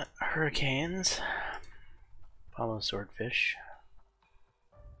like that. Hurricanes. Follow swordfish.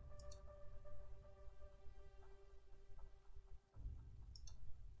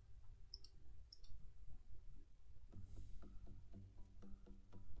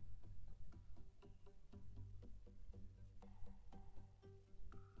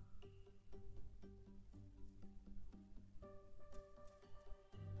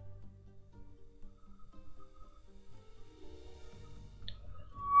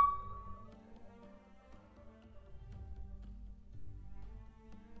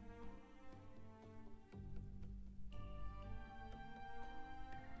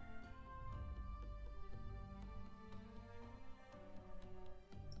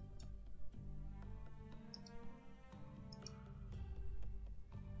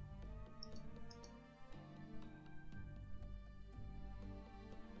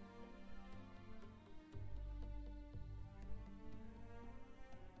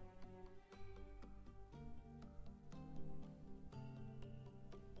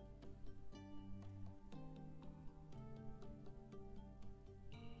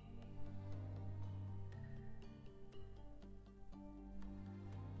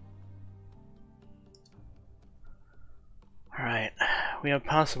 We have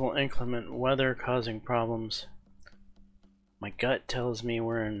possible inclement weather causing problems. My gut tells me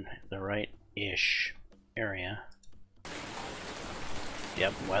we're in the right-ish area.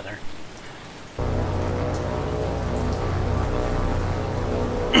 Yep, weather.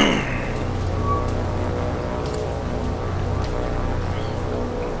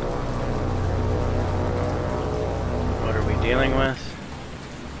 What are we dealing with?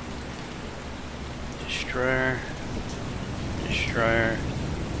 Destroyer, destroyer,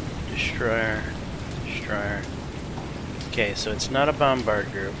 destroyer, destroyer. Okay, so it's not a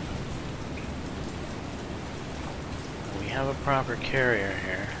bombard group. We have a proper carrier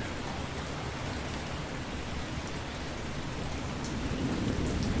here.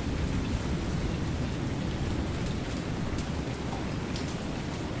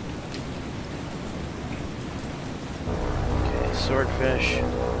 Okay, swordfish,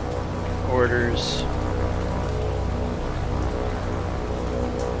 orders.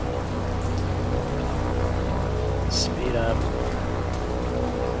 Speed up.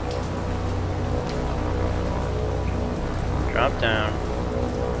 Drop down.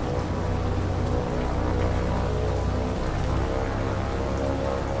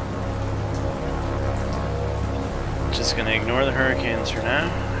 Just gonna ignore the hurricanes for now.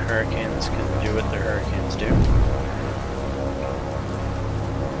 Hurricanes can do what the hurricanes do.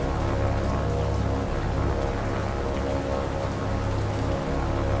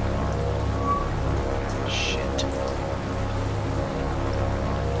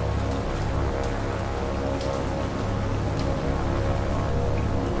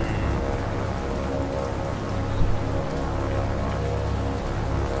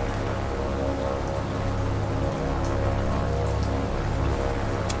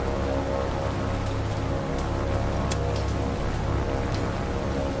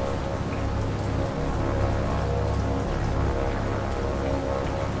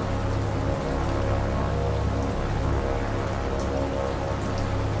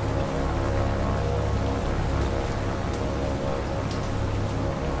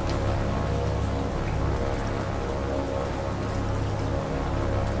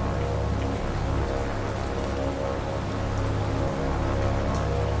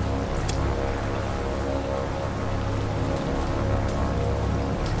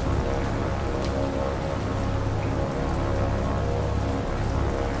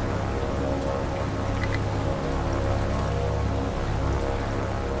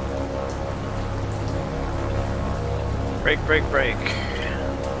 Break, break, break.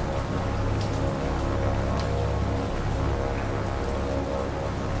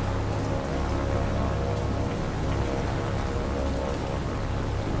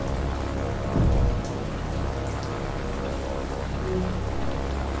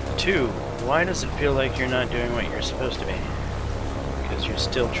 Two, why does it feel like you're not doing what you're supposed to be? Because you're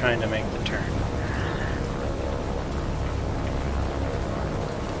still trying to make the turn.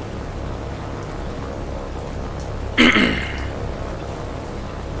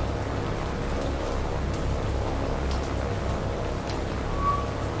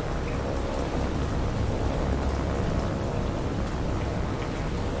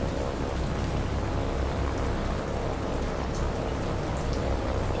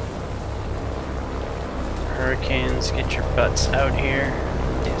 Hurricanes, get your butts out here.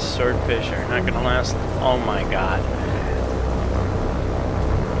 These swordfish are not gonna last. Oh my god.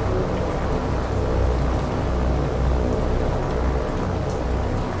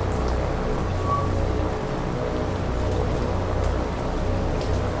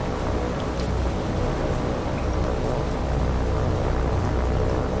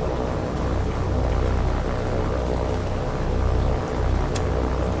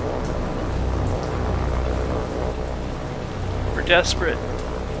 Desperate.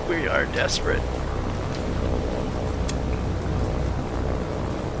 We are desperate.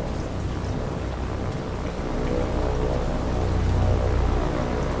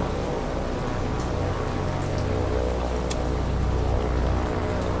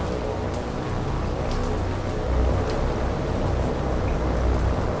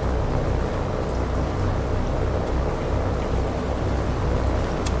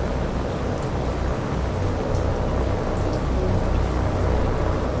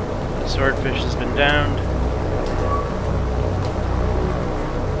 Swordfish has been downed.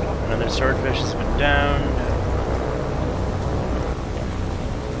 Another swordfish has been downed.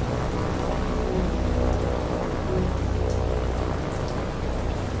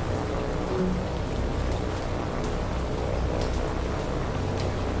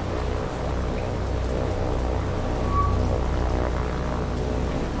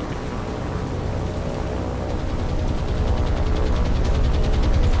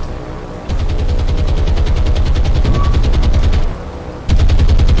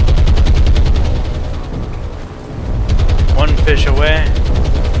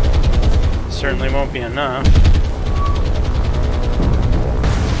 won't be enough.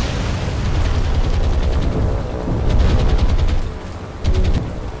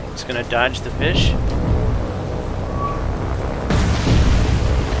 It's gonna dodge the fish.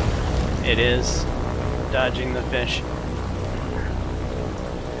 It is dodging the fish.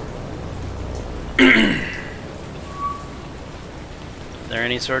 Are there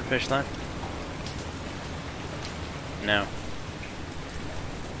any swordfish left? No.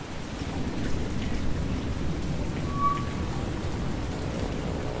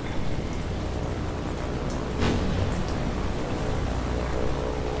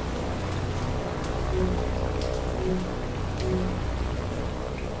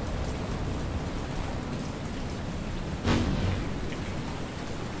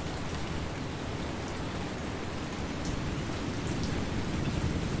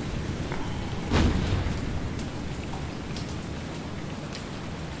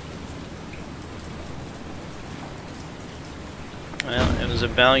 Well, it was a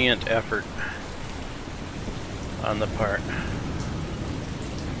valiant effort on the part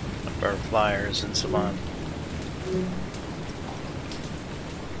of our flyers in Ceylon.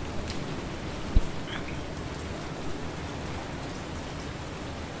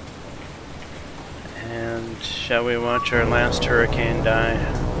 And shall we watch our last hurricane die?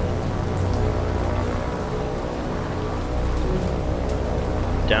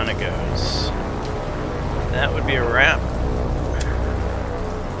 Down it goes. That would be a wrap.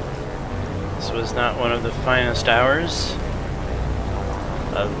 This was not one of the finest hours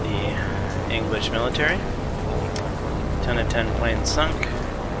of the English military. 10 of 10 planes sunk.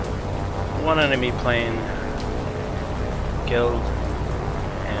 One enemy plane killed.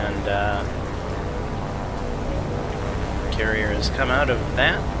 And carrier has come out of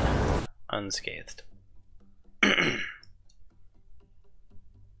that unscathed.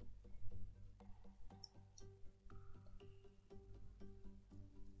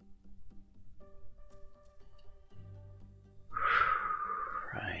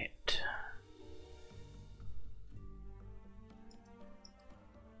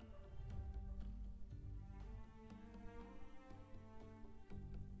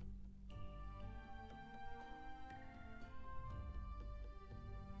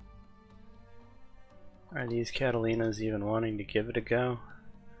 Are these Catalinas even wanting to give it a go?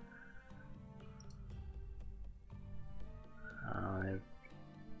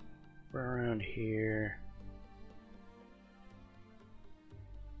 We're around here.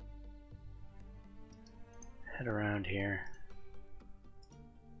 Head around here.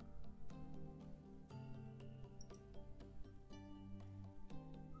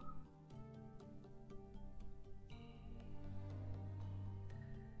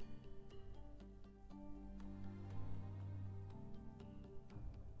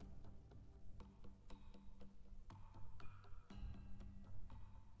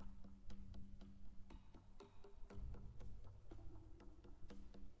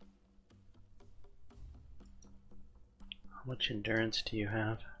 How much endurance do you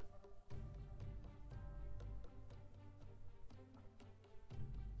have?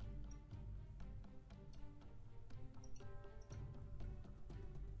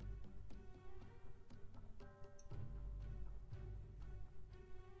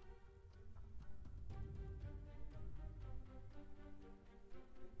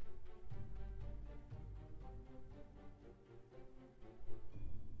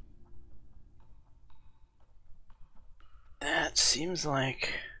 That seems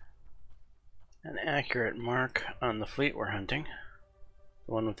like an accurate mark on the fleet we're hunting.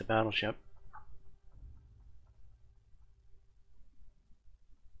 The one with the battleship.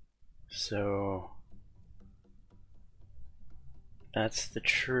 So that's the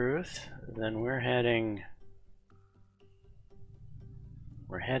truth. Then we're heading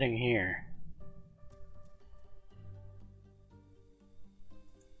here.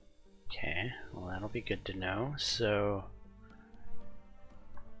 Okay, well that'll be good to know. So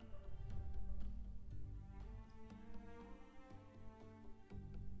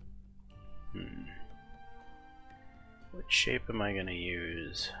what shape am I gonna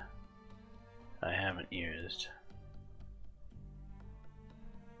use? I haven't used.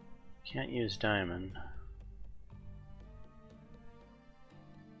 Can't use diamond.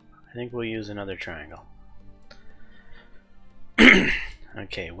 I think we'll use another triangle.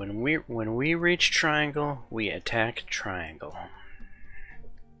 Okay, when we reach triangle, we attack triangle.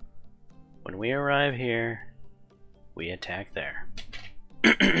 When we arrive here, we attack there.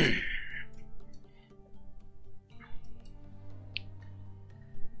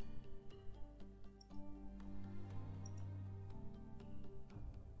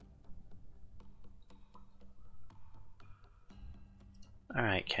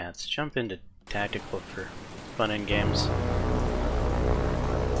 Alright, cats, jump into tactical for fun and games.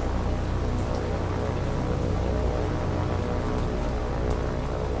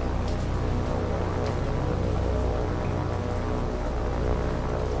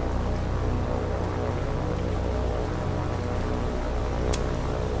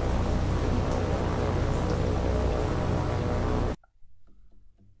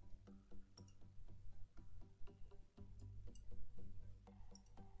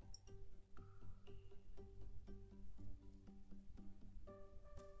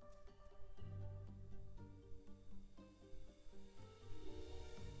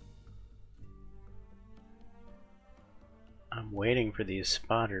 I'm waiting for these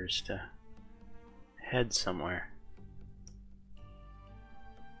spotters to head somewhere.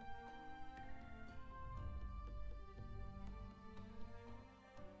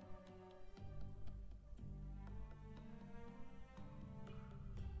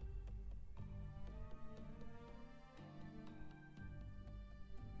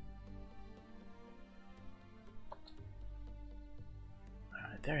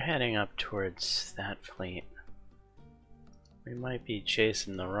 Alright, they're heading up towards that fleet. We might be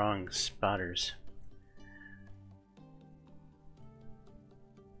chasing the wrong spotters.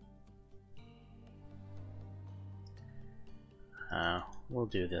 We'll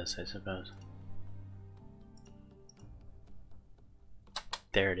do this, I suppose.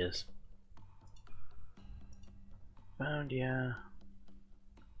 There it is. Found ya.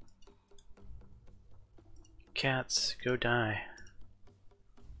 Cats, go die.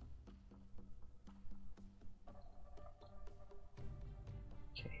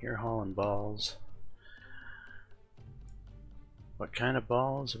 You're hauling balls. What kind of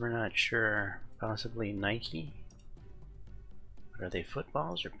balls? We're not sure. Possibly Nike? But are they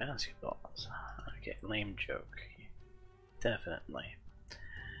footballs or basketballs? Okay, lame joke. Definitely.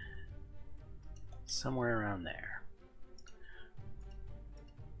 Somewhere around there.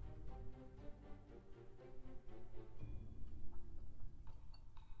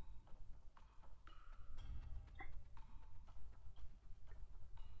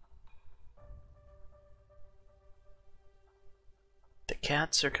 The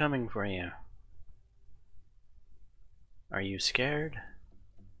cats are coming for you. Are you scared?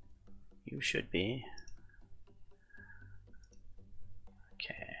 You should be.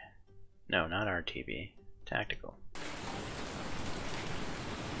 Okay. No, not RTV. Tactical.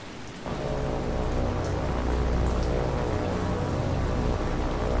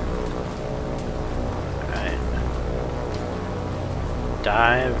 Alright.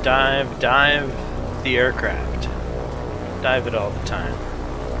 Dive, dive, dive the aircraft. Dive it all the time.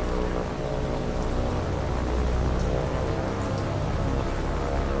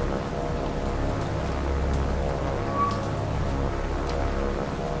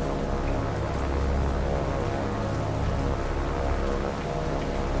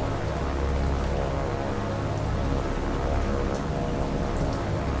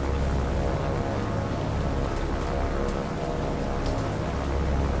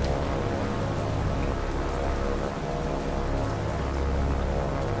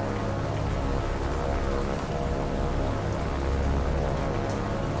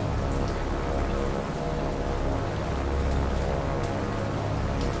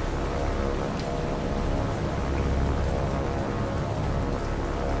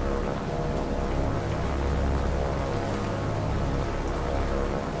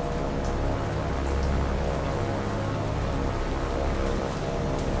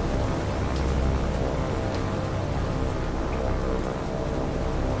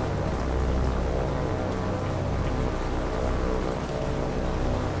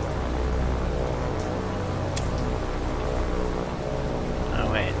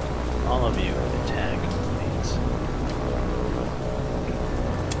 All of you attack, please.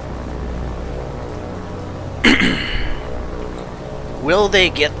 Will they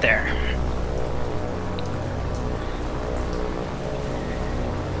get there?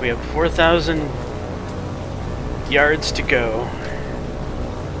 We have 4,000 yards to go,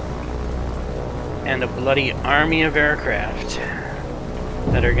 and a bloody army of aircraft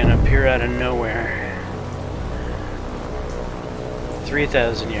that are gonna appear out of nowhere.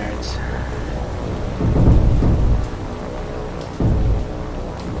 3,000 yards.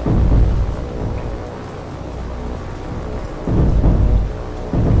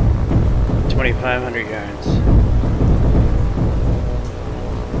 $2,500 yards.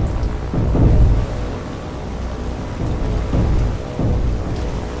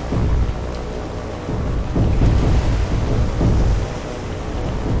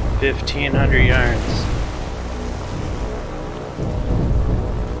 $1,500 yards.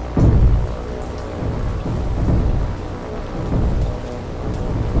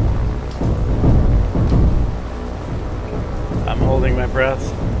 my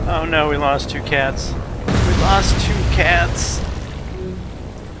breath. Oh no, we lost 2 cats. We lost 2 cats.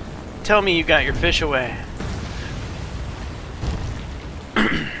 Tell me you got your fish away.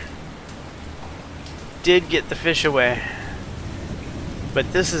 Did get the fish away.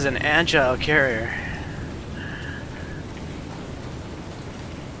 But this is an agile carrier.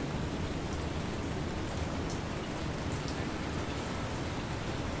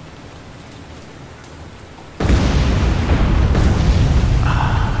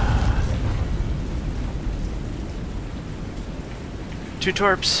 Two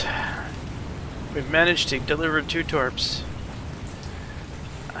torps. We've managed to deliver 2 torps.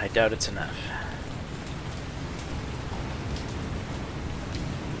 I doubt it's enough.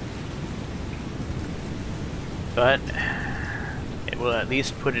 But it will at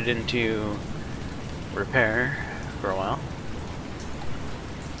least put it into repair for a while.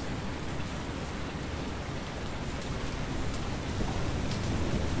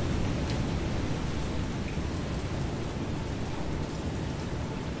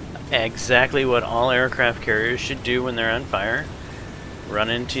 Exactly what all aircraft carriers should do when they're on fire. Run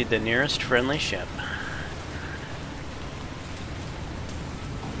into the nearest friendly ship.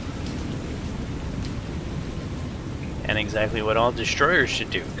 And exactly what all destroyers should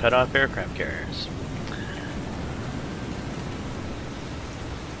do. Cut off aircraft carriers.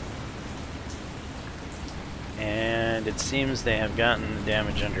 And it seems they have gotten the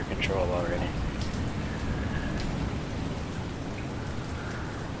damage under control already.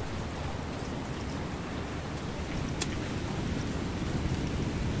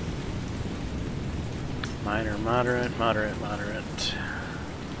 Minor, moderate, moderate, moderate.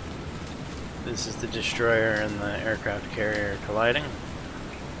 This is the destroyer and the aircraft carrier colliding.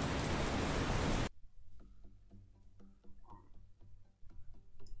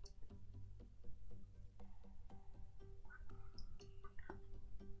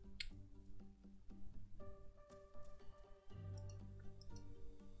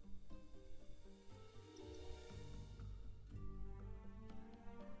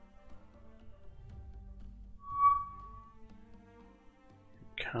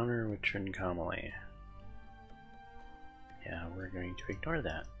 Counter with Trincomalee. Yeah, we're going to ignore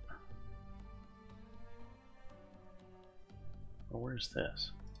that. Well, where's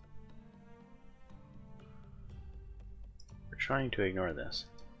this? We're trying to ignore this.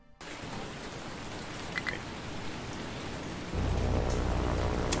 Okay.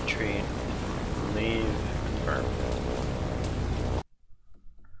 Retreat. Leave. Confirm.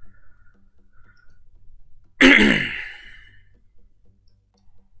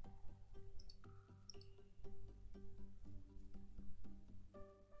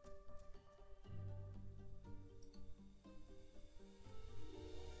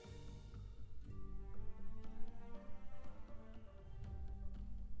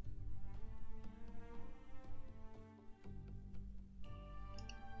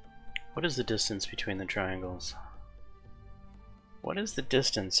 What is the distance between the triangles? What is the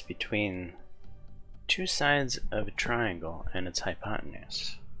distance between 2 sides of a triangle and its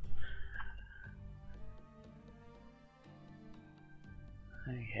hypotenuse?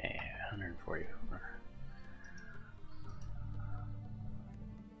 Okay, 144.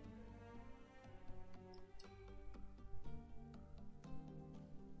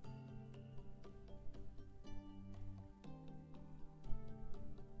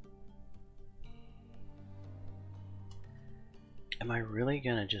 Am I really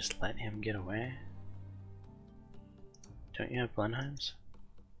gonna just let him get away? Don't you have Blenheims?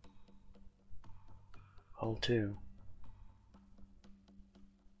 Hull 2.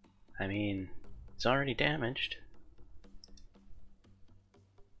 I mean, it's already damaged.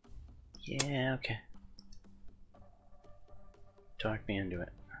 Yeah, okay. Talk me into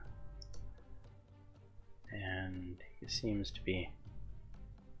it. And he seems to be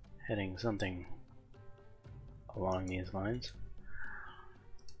heading something along these lines.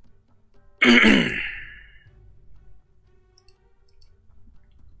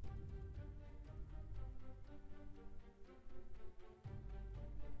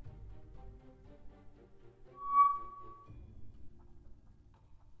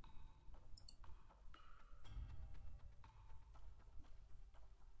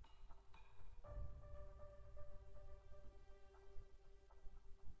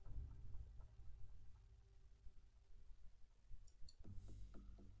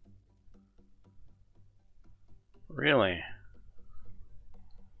 Really?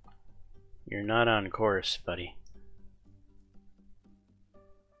 You're not on course, buddy.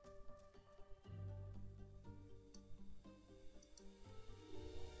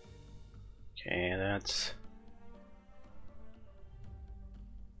 Okay, that's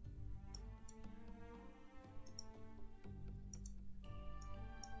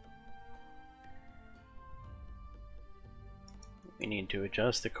We need to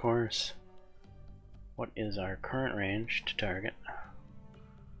adjust the course. What is our current range to target?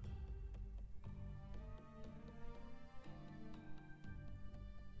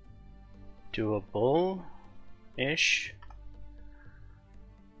 Doable-ish.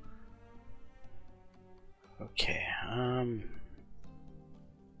 Okay,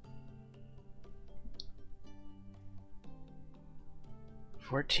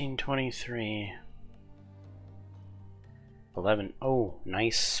 14:23. 11. Oh,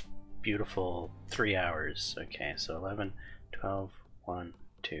 nice, beautiful 3 hours. Okay, so 11, 12, 1,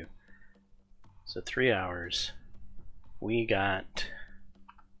 2. So 3 hours. We got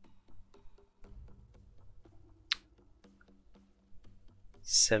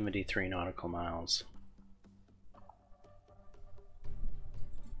 73 nautical miles.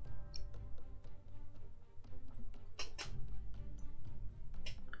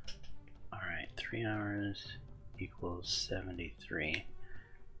 Alright, 3 hours equals 73,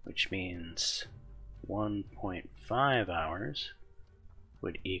 which means 1.5 hours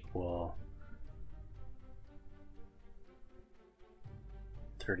would equal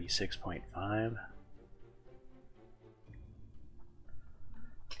 36.5.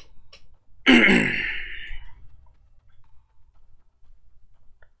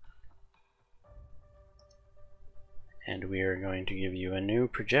 And we are going to give you a new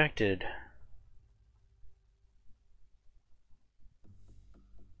projected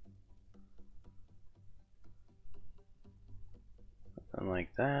something like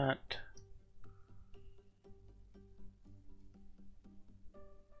that.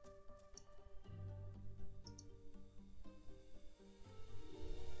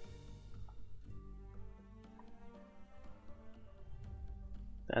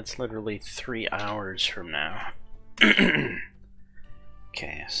 That's literally 3 hours from now.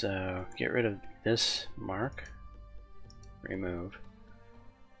 Okay, so get rid of this mark, remove,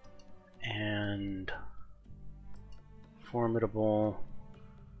 and formidable.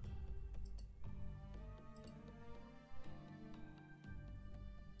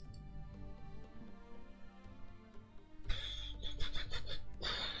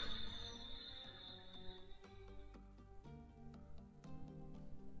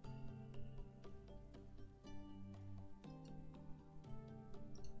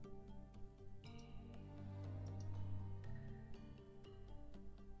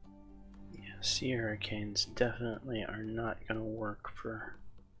 Sea hurricanes definitely are not going to work for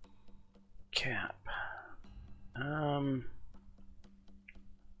Cap.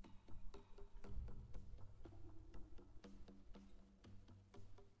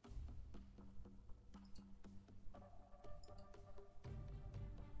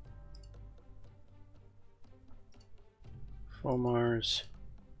 Full Mars.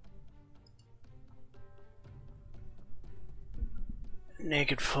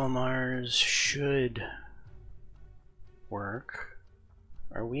 Naked full Mars should work.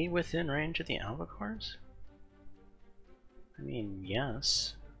 Are we within range of the albacores? I mean,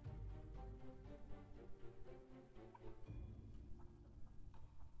 yes.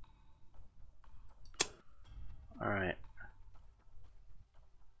 Alright.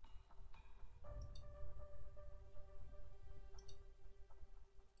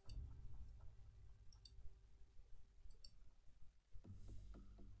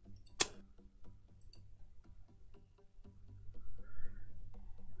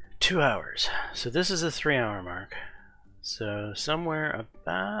 Two hours. So this is a 3 hour mark. So somewhere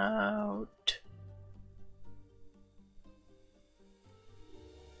about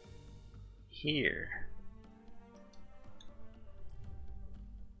here.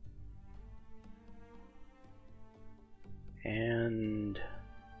 And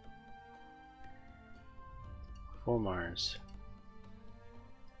full Mars.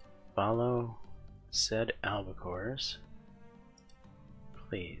 Follow said albacores,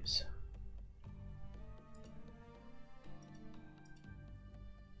 please.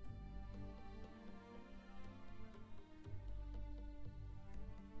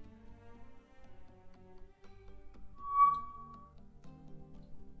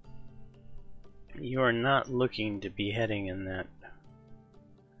 You are not looking to be heading in that.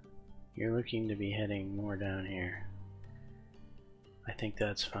 You're looking to be heading more down here. I think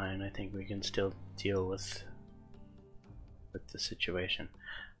that's fine. I think we can still deal with the situation.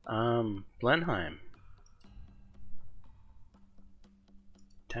 Blenheim.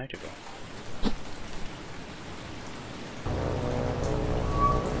 Tactical.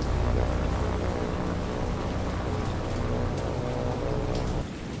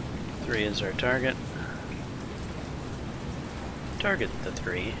 Three is our target. Target the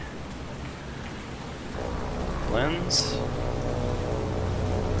 3. Lens.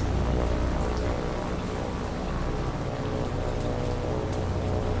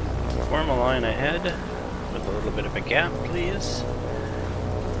 Form a line ahead with a little bit of a gap, please.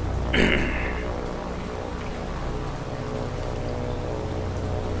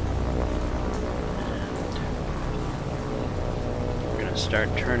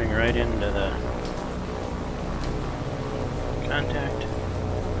 Start turning right into the contact.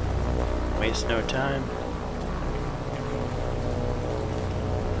 Waste no time.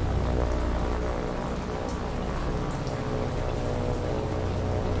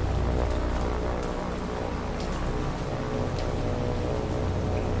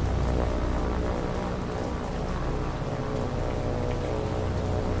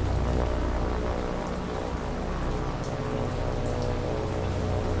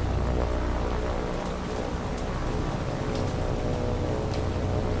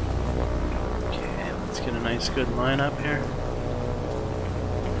 Get a nice good line up here.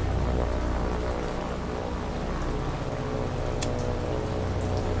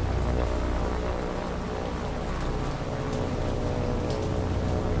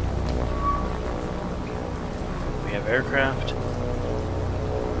 We have aircraft.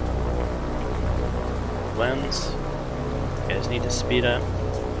 Lens. You guys need to speed up.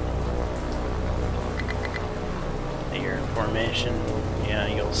 Your formation, yeah,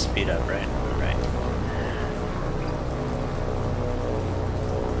 you'll speed up, right? Right.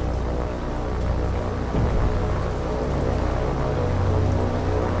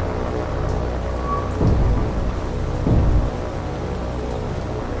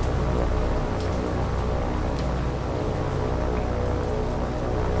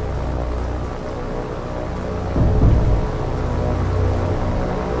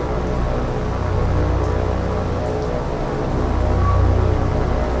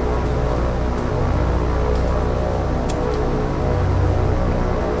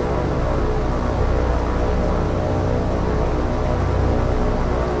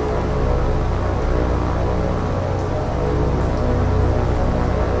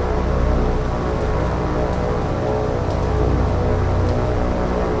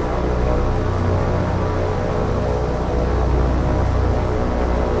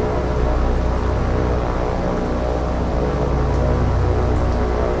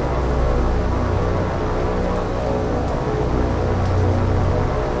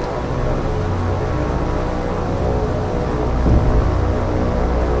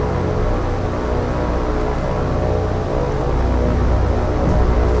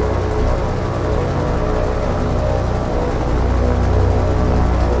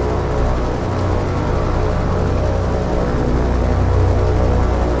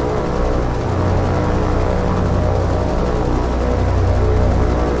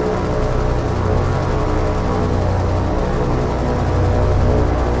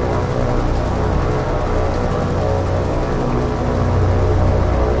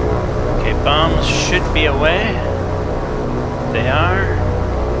 Should be away. They are.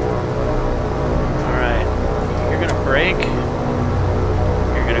 Alright. You're gonna brake.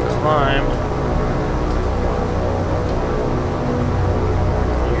 You're gonna climb.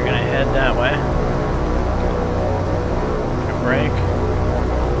 You're gonna head that way. You're gonna brake.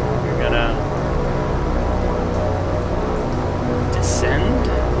 You're gonna descend.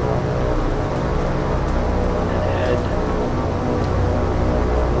 And head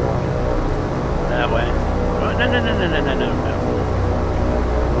that way. Oh, no.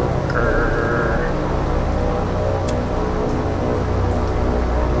 Grrr.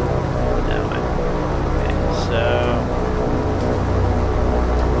 That way. Okay, so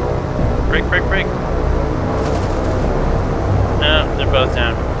brake. No, they're both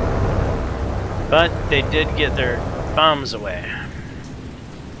down. But they did get their bombs away.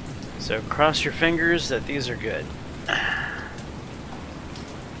 So cross your fingers that these are good.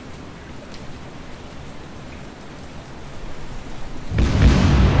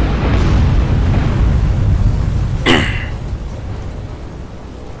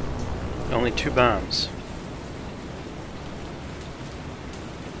 Only 2 bombs.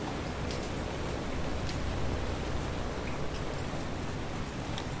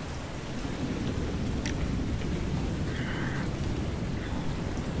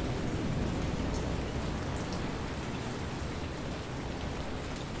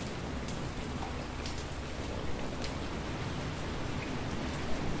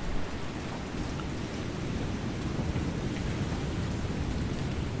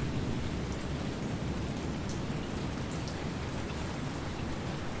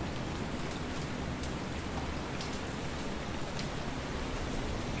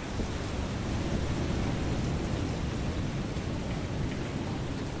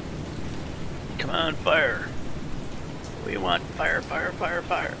 Come on, fire. We want fire.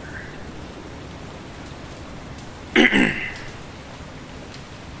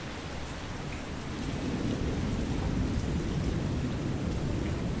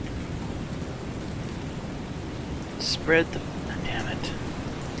 spread the... Damn it.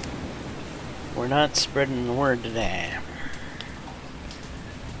 We're not spreading the word today.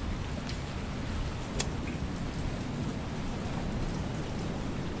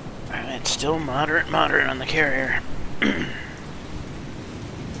 Alright, still moderate on the carrier.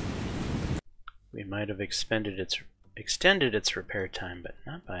 We might have extended its repair time, but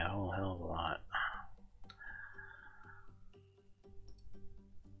not by a whole hell of a lot.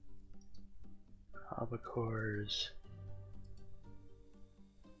 Albacores.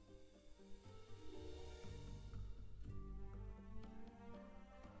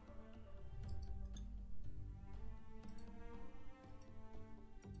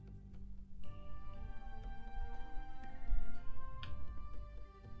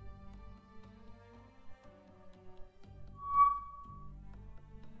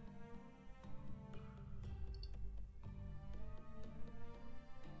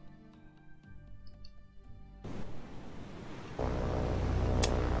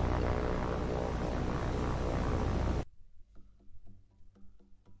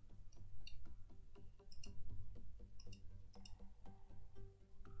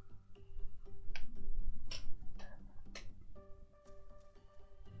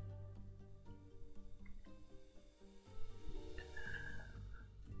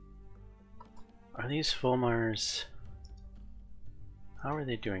 Are these Fulmars? How are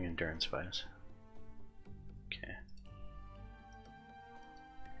they doing endurance-wise? Okay.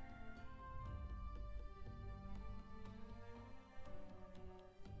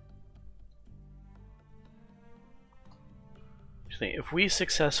 Actually, if we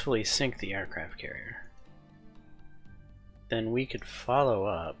successfully sink the aircraft carrier, then we could follow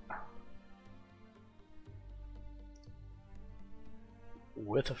up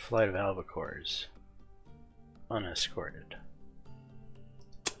with a flight of albacores unescorted.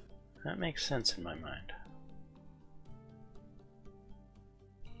 That makes sense in my mind.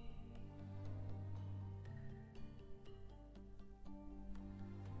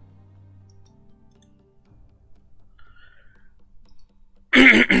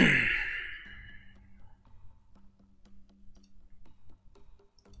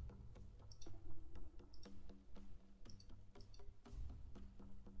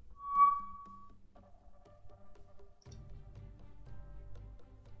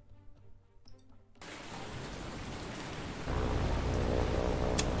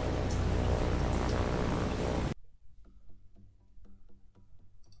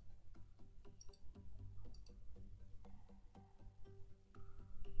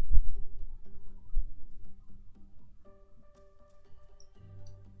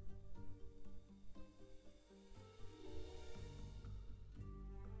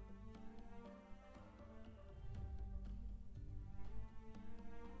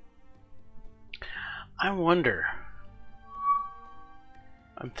 I wonder.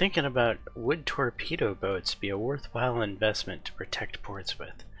 I'm thinking about, would torpedo boats be a worthwhile investment to protect ports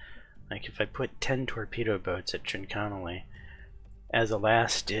with? Like if I put 10 torpedo boats at Trincomalee as a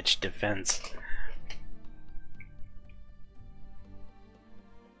last-ditch defense.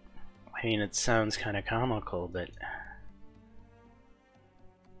 I mean, it sounds kind of comical, but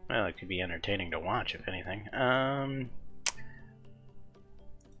well, it could be entertaining to watch, if anything.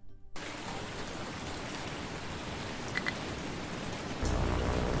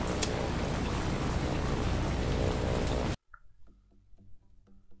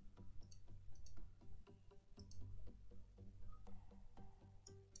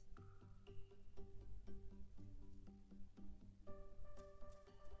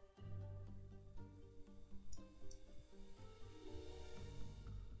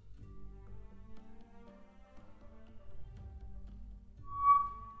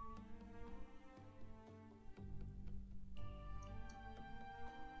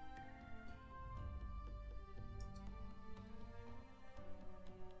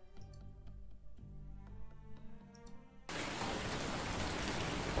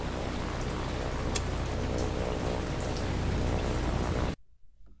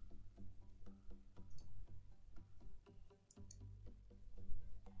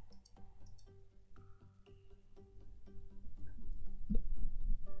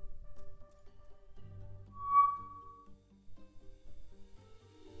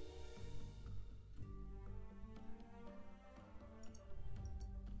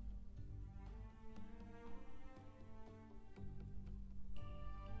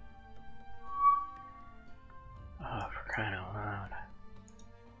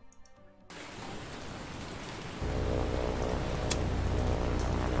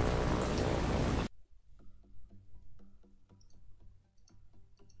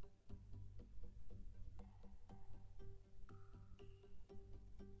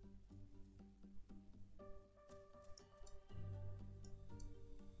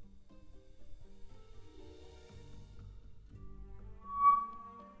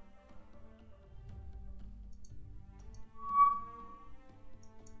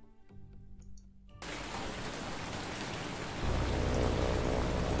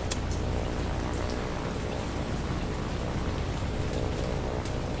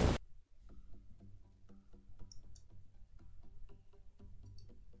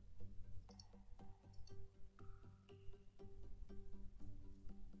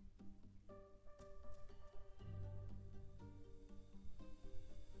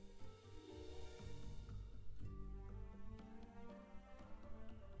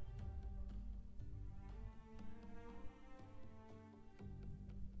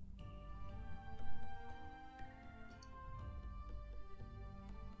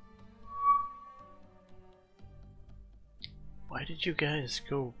 Why did you guys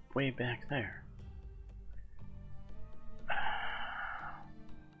go way back there?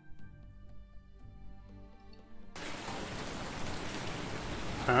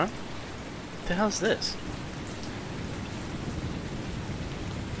 Huh? What the hell's this?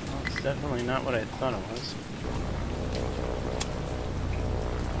 Well, it's definitely not what I thought it was.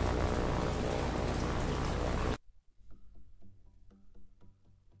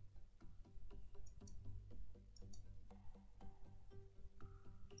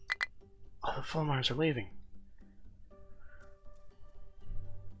 All the Fulmars are leaving.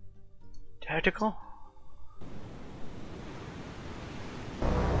 Tactical?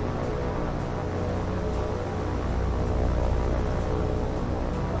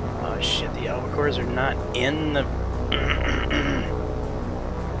 Oh shit, the albacores are not in the...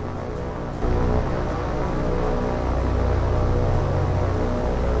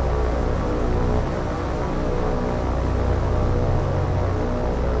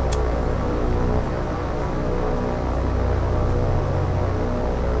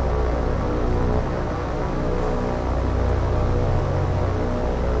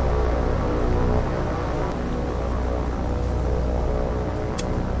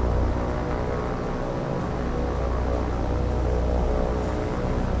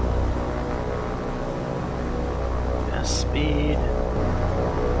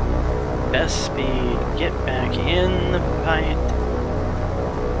 Best speed, get back in the fight.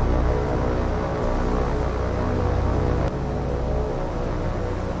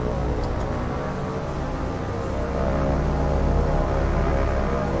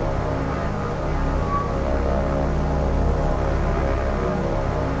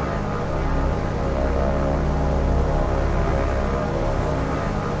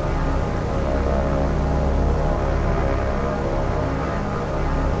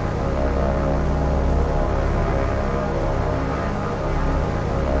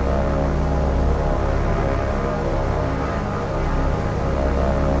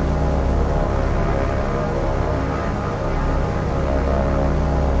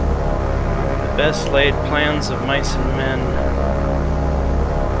 Best laid plans of mice and men.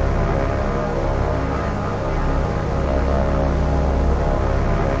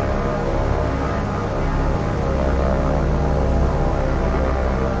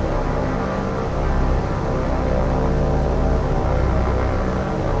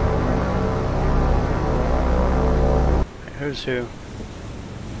 Who's who?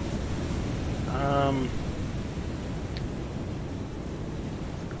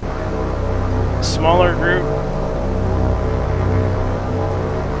 Smaller group,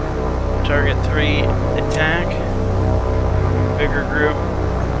 target 3 attack, bigger group,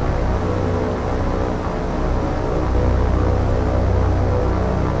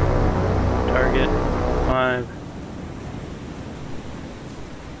 target 5,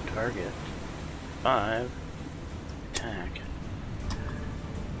 target 5, attack.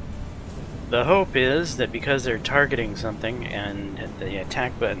 The hope is that because they're targeting something and the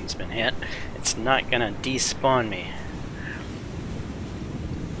attack button's been hit, it's not gonna despawn me.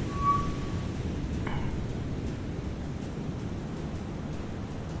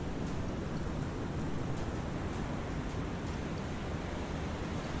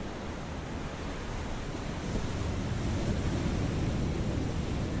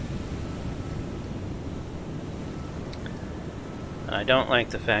 I don't like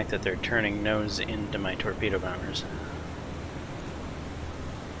the fact that they're turning nose into my torpedo bombers.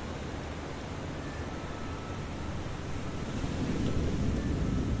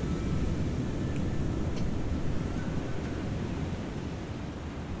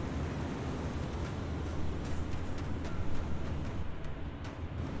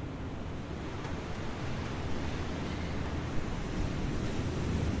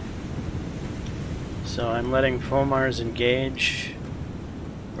 So I'm letting Fulmars engage,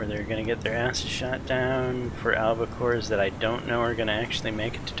 where they're going to get their asses shot down for albacores that I don't know are going to actually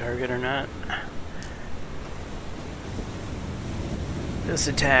make it to target or not. This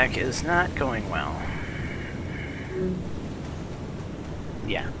attack is not going well.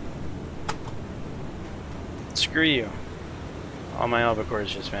 Yeah. Screw you. All my albacores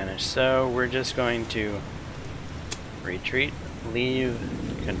just vanished. So we're just going to retreat, leave,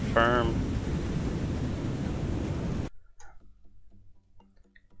 confirm.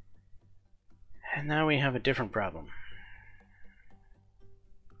 And now we have a different problem.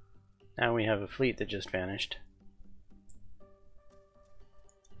 Now we have a fleet that just vanished.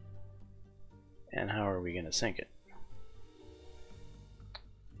 And how are we going to sink it?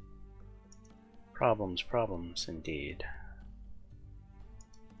 Problems, problems, indeed.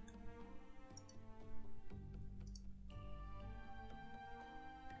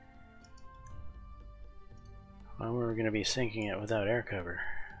 Well, we're going to be sinking it without air cover.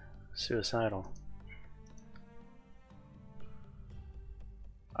 Suicidal.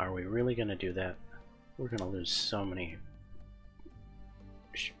 Are we really going to do that? We're going to lose so many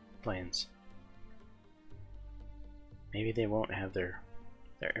planes. Maybe they won't have their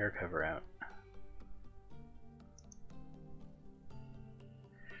air cover out.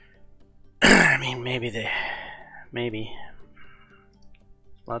 I mean, maybe.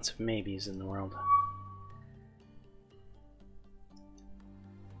 Lots of maybes in the world.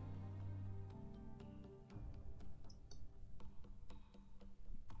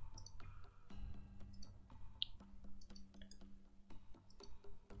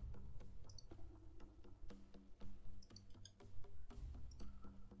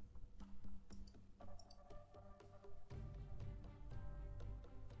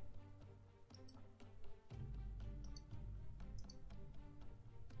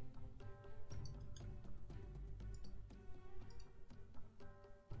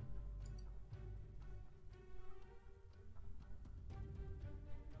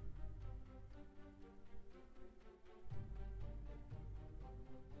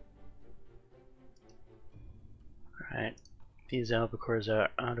 Alright, these albacores are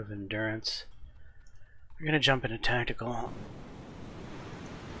out of endurance. We're gonna jump into tactical.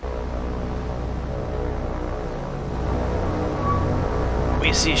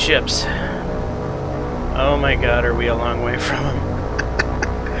 We see ships. Oh my god, are we a long way from them?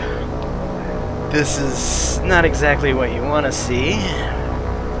 This is not exactly what you want to see.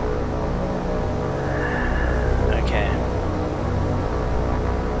 Okay.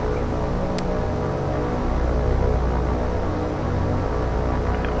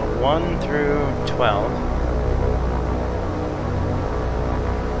 1 through 12.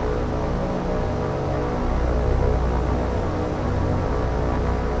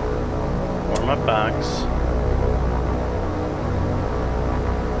 Warm-up box.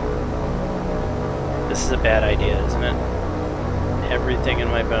 This is a bad idea, isn't it? Everything in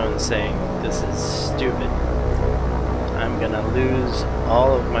my bones saying this is stupid. I'm gonna lose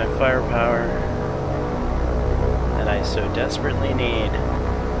all of my firepower that I so desperately need.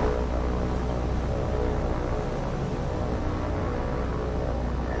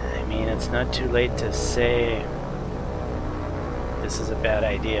 It's not too late to say this is a bad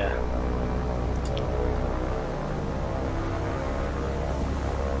idea.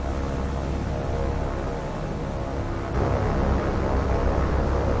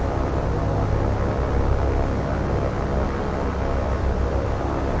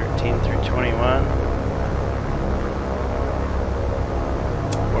 Through 21.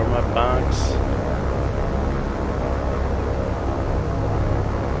 Warm-up box.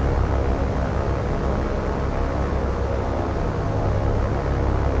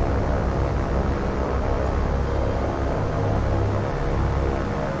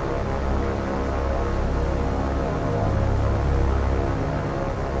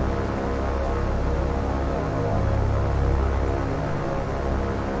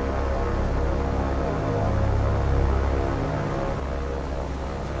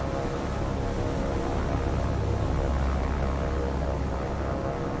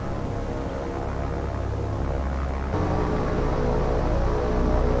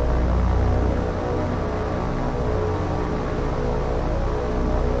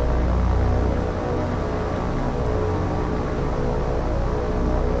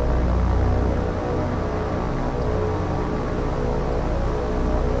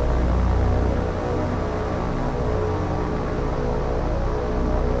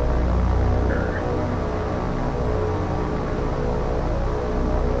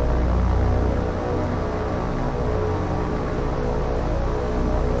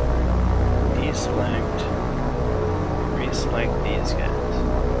 Reselect these guys.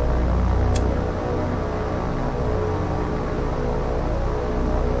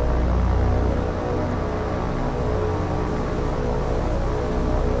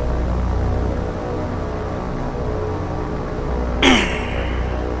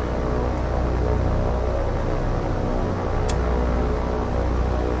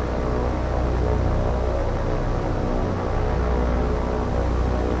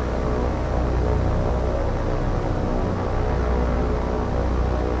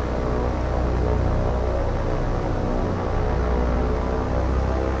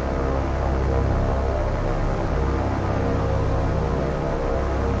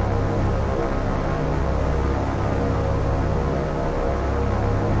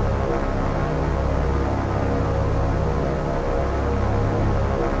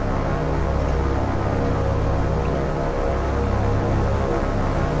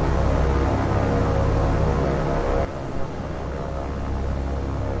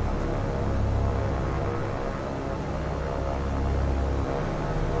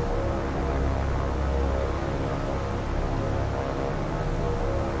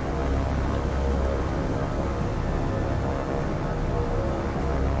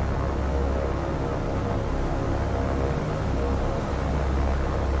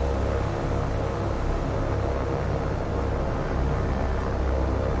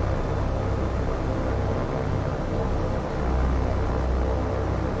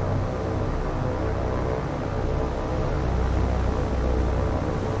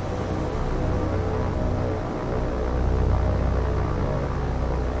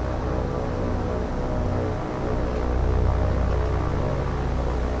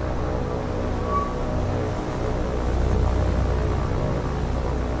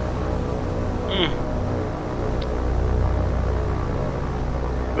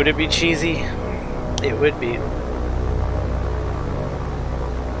 Would it be cheesy? It would be.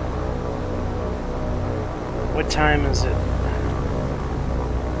 What time is it?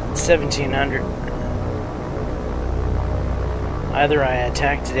 It's 1700. Either I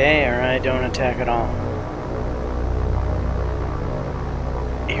attack today or I don't attack at all.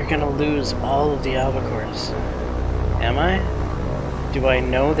 You're gonna lose all of the albacores. Am I? Do I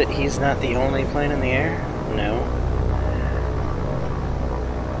know that he's not the only plane in the air? No.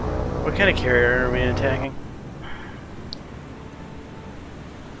 What kind of carrier are we attacking?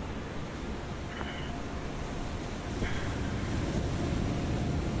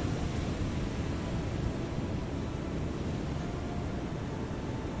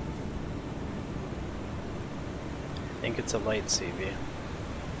 I think it's a light CV.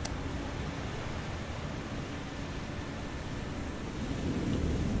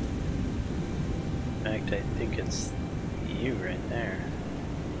 In fact, I think it's you right there.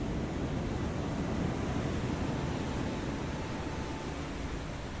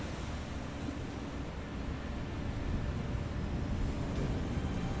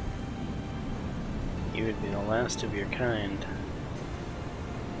 You would be the last of your kind.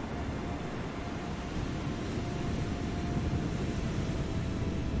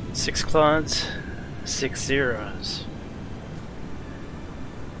 Six clods, 6 zeros.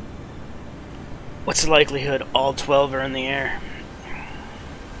 What's the likelihood all 12 are in the air?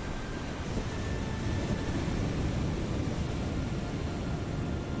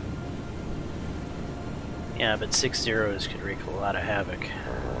 Yeah, but 6 zeros could wreak a lot of havoc.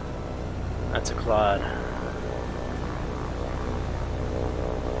 That's a clod.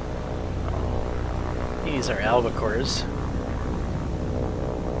 These are albacores.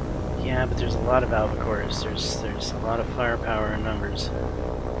 Yeah, but there's a lot of albacores. There's a lot of firepower in numbers.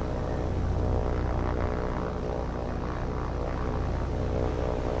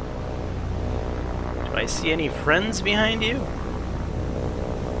 Do I see any friends behind you?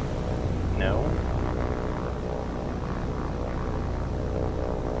 No.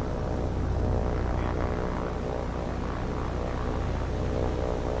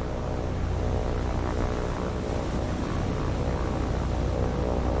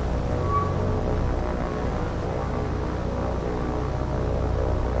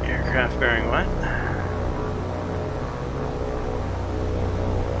 Aircraft bearing what?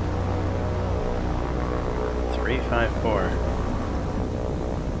 .354.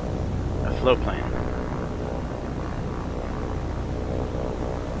 A float plane.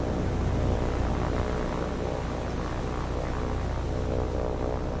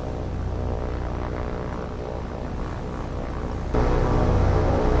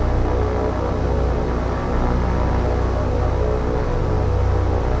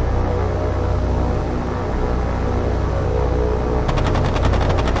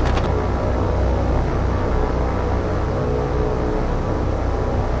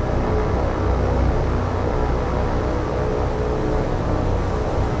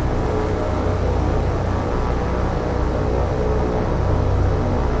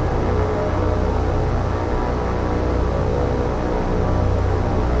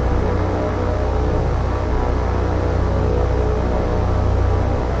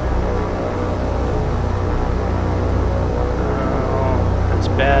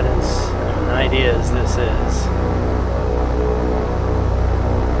 Bad as an idea as this is.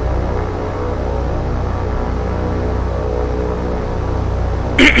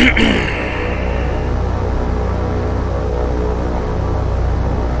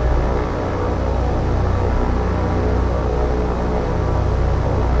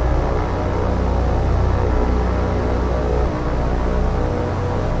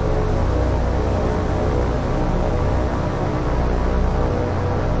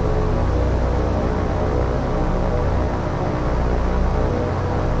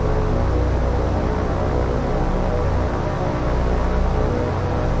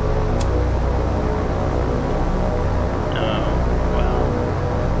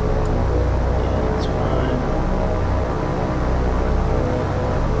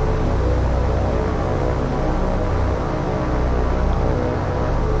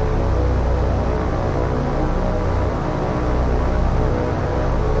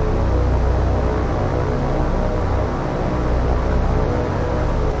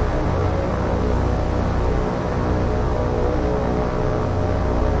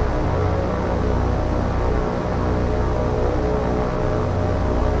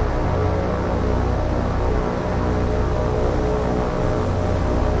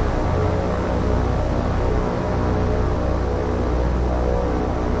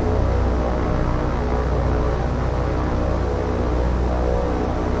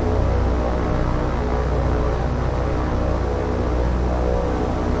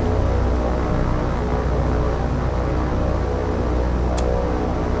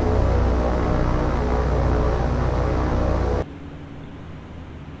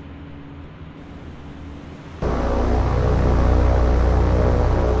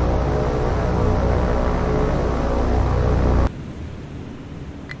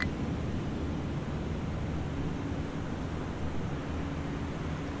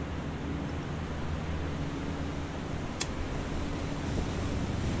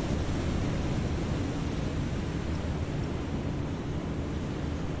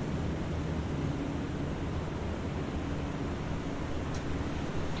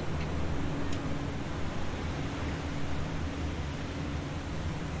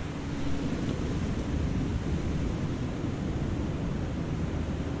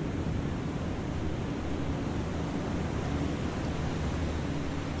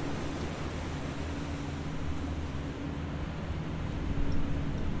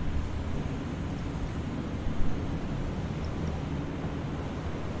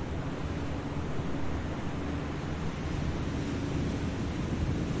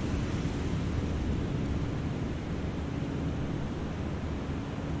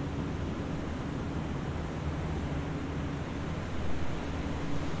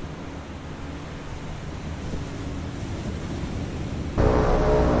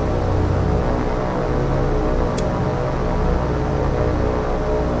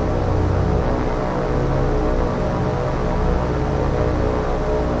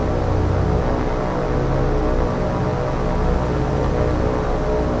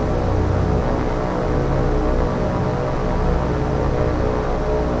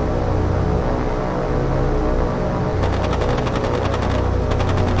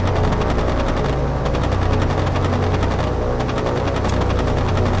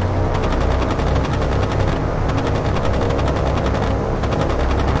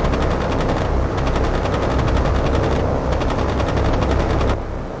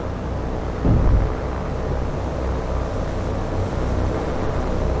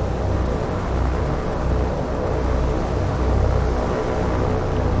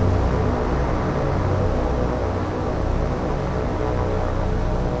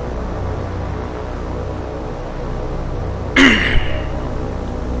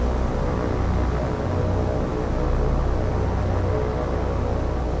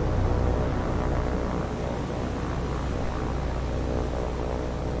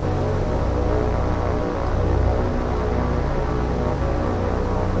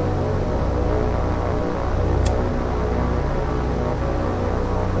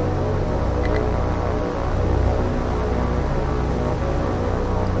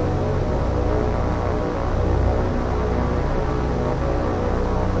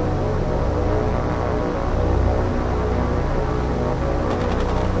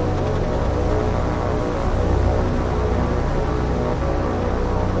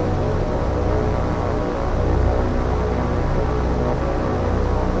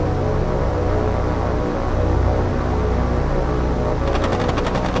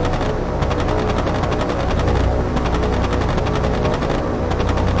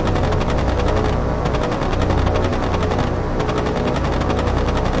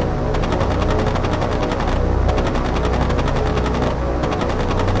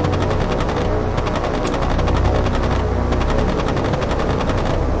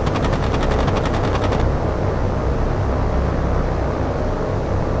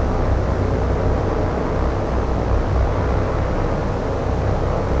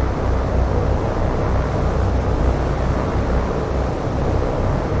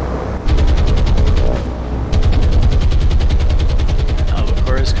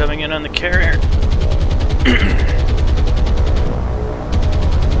 coming in on the carrier.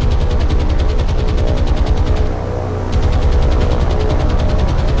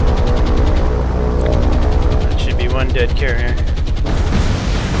 That should be one dead carrier.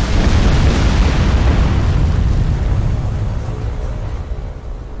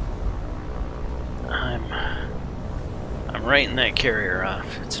 I'm writing that carrier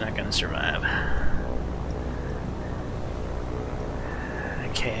off. It's not going to survive.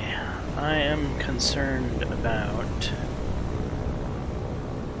 Okay, I am concerned about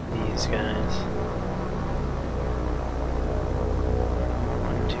these guys.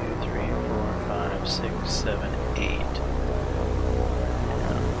 1, 2, 3, 4, 5, 6, 7,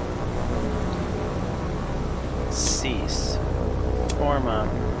 8. Cease. Form up.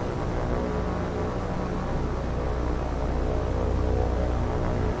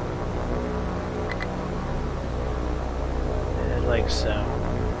 Like so.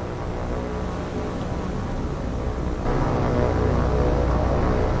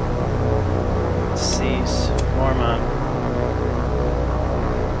 Cease, form up.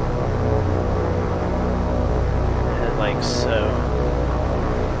 Head like so.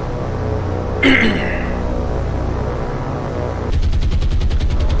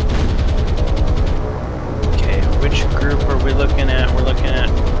 Okay, which group are we looking at? We're looking at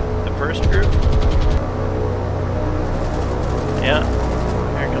the first group? Yeah,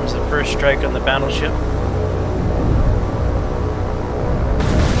 here comes the first strike on the battleship.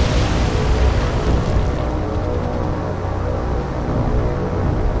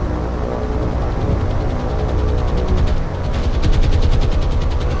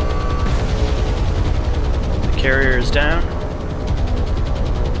 The carrier is down.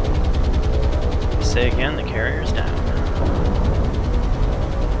 Say again, the carrier is down.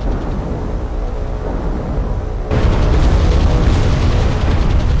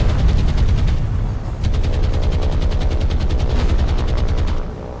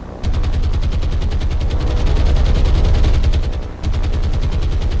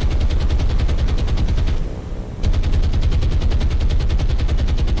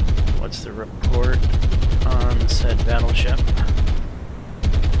 The report on said battleship.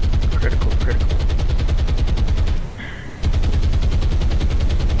 Critical, critical.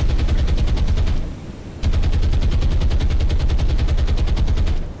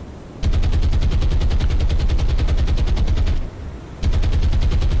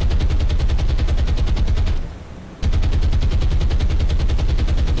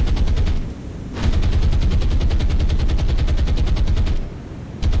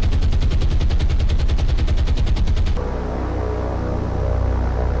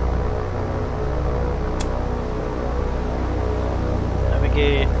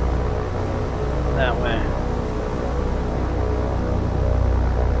 That way.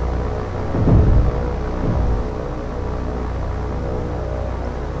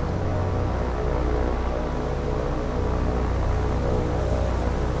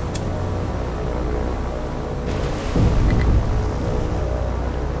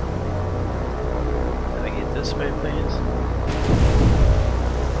 Navigate this way, please.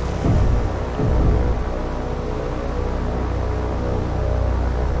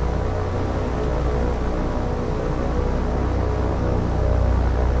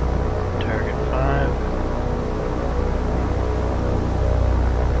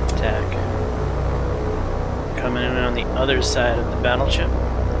 Coming in on the other side of the battleship.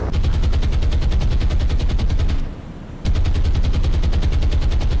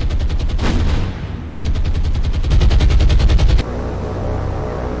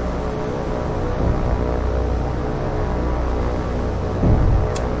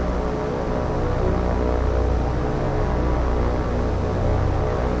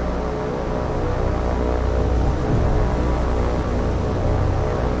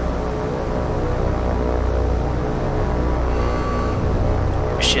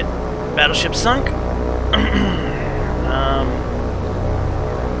 Shit. Battleship sunk.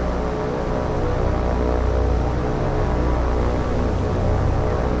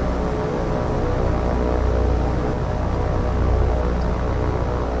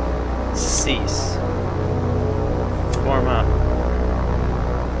 Cease. Form up.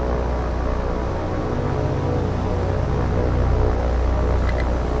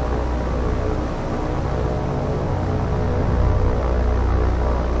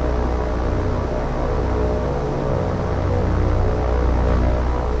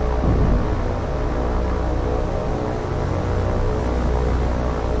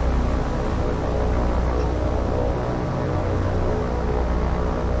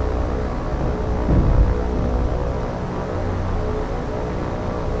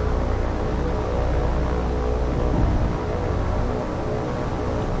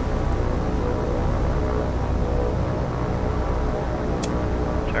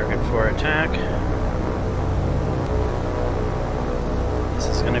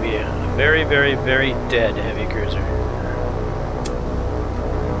 to be a very, very, very dead heavy cruiser.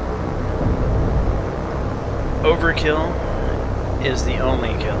 Overkill is the only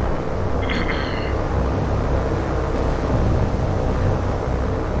kill.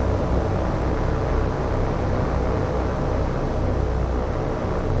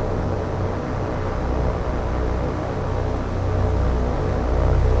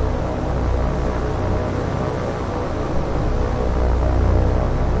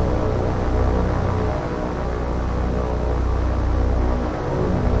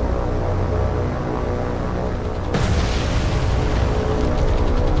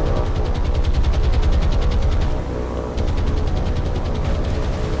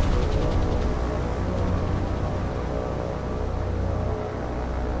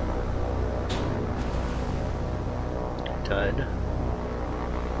 Dud.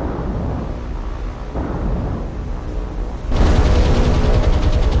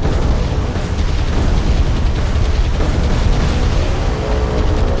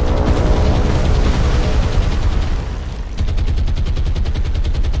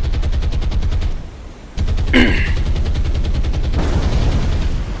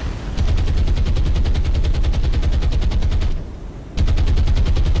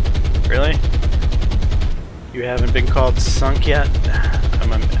 Really? You haven't been called sunk yet?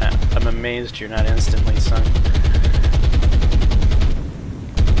 I'm amazed you're not instantly sunk.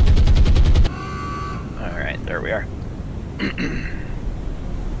 Alright, there we are.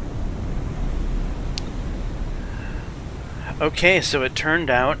 Okay, so it turned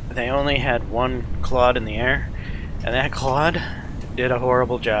out they only had one Claude in the air, and that Claude did a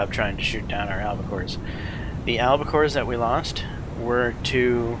horrible job trying to shoot down our albacores. The albacores that we lost were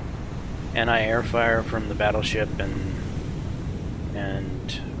to anti-air fire from the battleship and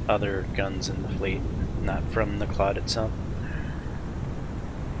other guns in the fleet, not from the Claude itself.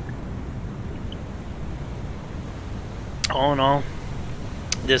 All in all,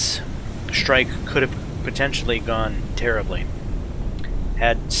 this strike could have potentially gone terribly.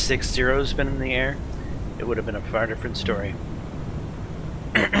 Had 6 zeros been in the air, it would have been a far different story.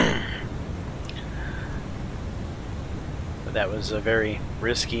 That was a very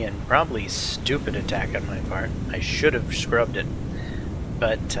risky and probably stupid attack on my part. I should have scrubbed it,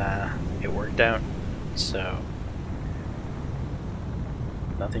 but it worked out, so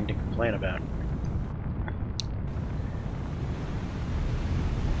nothing to complain about.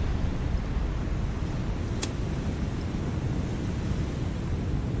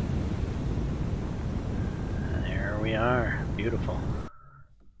 There we are. Beautiful.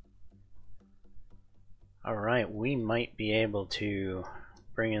 Alright, we might be able to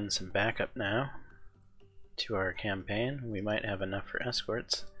bring in some backup now to our campaign. We might have enough for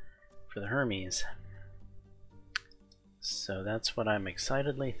escorts for the Hermes. So that's what I'm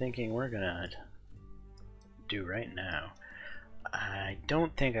excitedly thinking we're gonna do right now. I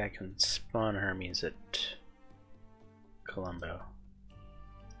don't think I can spawn Hermes at Colombo.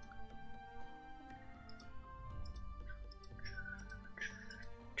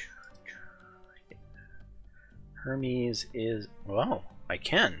 Hermes is... Well, I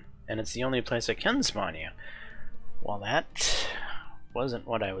can. And it's the only place I can spawn you. Well, that wasn't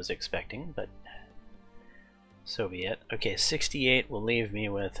what I was expecting, but so be it. Okay, 68 will leave me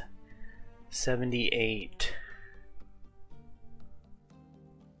with 78.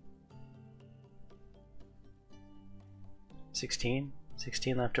 $16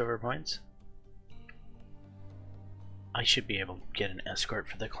 leftover points. I should be able to get an escort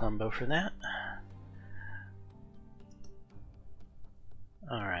for the Colombo for that.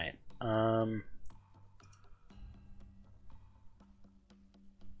 Alright,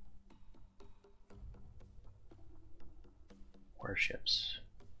 warships.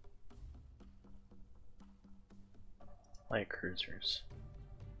 Light cruisers.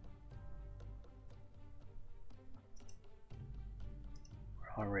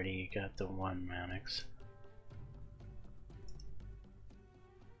 We're already got the one Manix.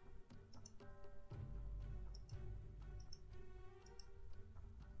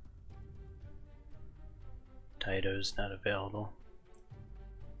 Taito's not available.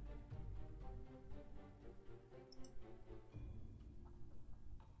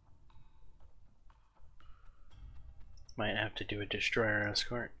 Might have to do a destroyer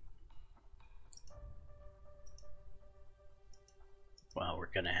escort. Well, we're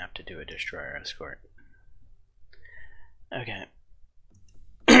gonna have to do a destroyer escort. Okay.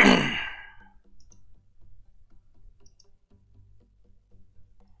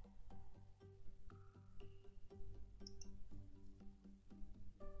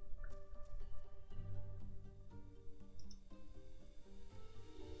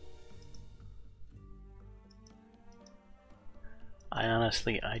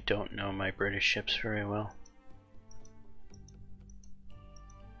 I don't know my British ships very well.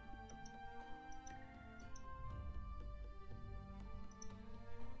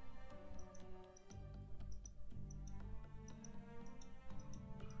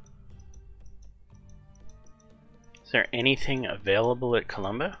 Is there anything available at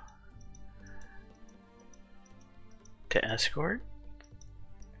Colombo to escort?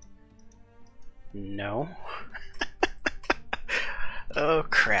 No. Oh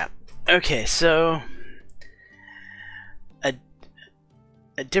crap. Okay, so a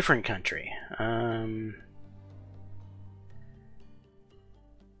different country. Do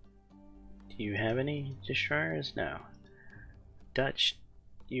you have any destroyers? No. Dutch,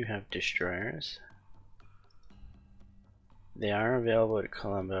 you have destroyers. They are available at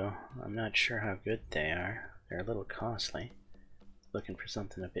Colombo. I'm not sure how good they are. They're a little costly. Looking for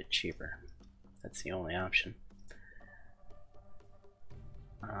something a bit cheaper. That's the only option.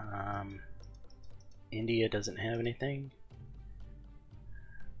 India doesn't have anything.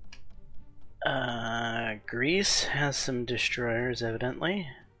 Greece has some destroyers, evidently.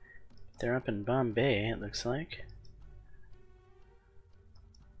 They're up in Bombay, it looks like.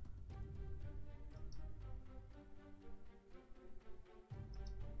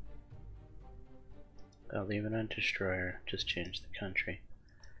 I'll leave it on destroyer, just change the country.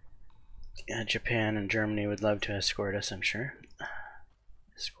 Yeah, Japan and Germany would love to escort us, I'm sure.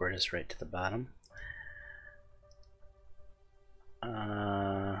 Escort us right to the bottom.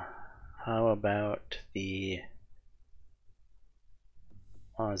 How about the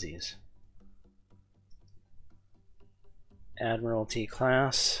Aussies? Admiralty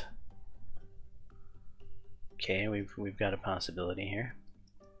class. Okay, we've got a possibility here.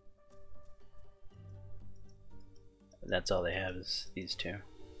 That's all they have is these two.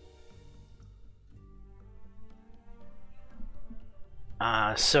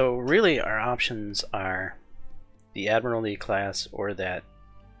 So really our options are the Admiralty class or that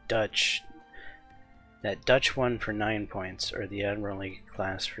Dutch one for 9 points, or the Admiralty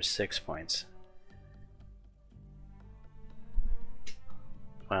class for 6 points.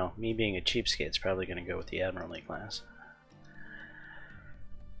 Well, me being a cheapskate is probably going to go with the Admiralty class.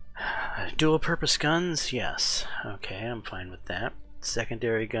 Dual purpose guns, yes. Okay, I'm fine with that.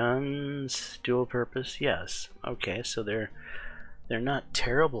 Secondary guns, dual purpose, yes. Okay, so they're not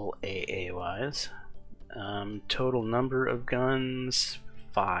terrible AA wise. Total number of guns,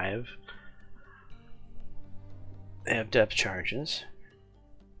 5. They have depth charges.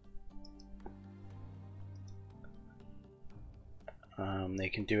 They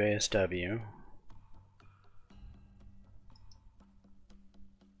can do ASW.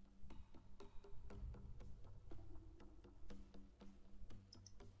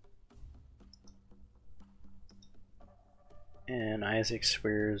 And Isaac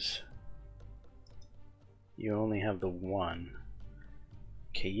Spears, you only have the one.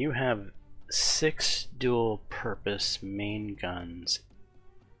 Okay, you have 6 dual purpose main guns.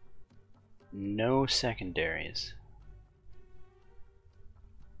 No secondaries.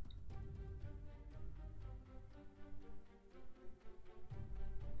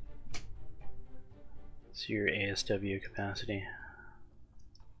 So your ASW capacity.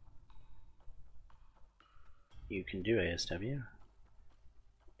 You can do ASW.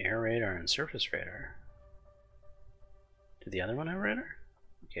 Air radar and surface radar. Did the other one have radar?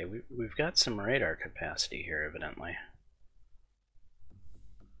 Okay, we've got some radar capacity here, evidently.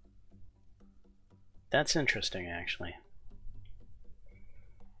 That's interesting, actually.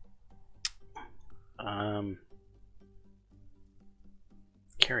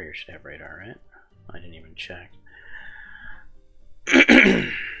 Carrier should have radar, right? I didn't even check.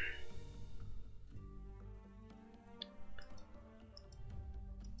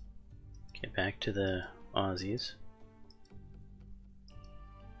 Get back to the Aussies.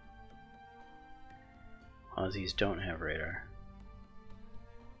 Aussies don't have radar.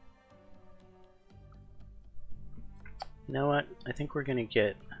 You know what? I think we're gonna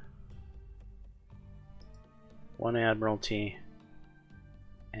get one Admiralty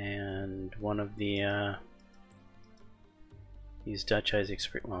and one of the these Dutch Isaac.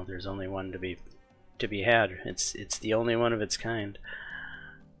 Well, there's only one to be had. It's the only one of its kind.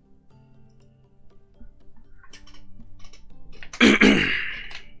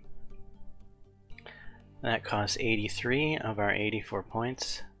 That costs 83 of our 84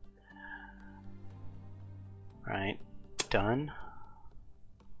 points. Right, done.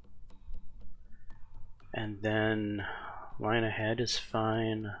 And then line ahead is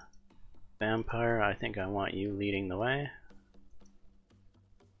fine. Vampire, I think I want you leading the way.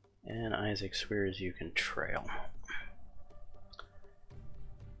 And Isaac Spears, you can trail.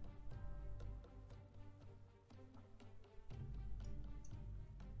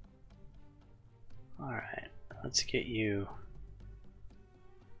 let's get you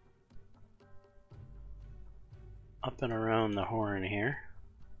up and around the horn here.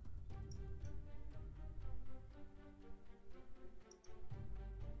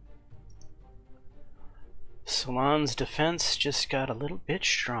 Salon's defense just got a little bit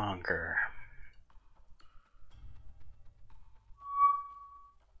stronger.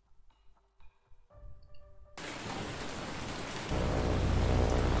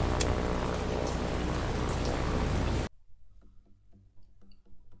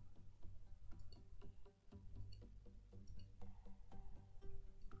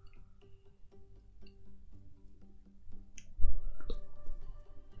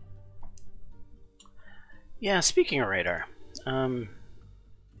 Yeah, speaking of radar, I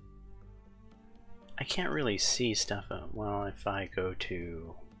can't really see stuff. Well, if I go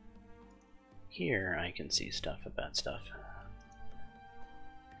to here, I can see stuff about stuff.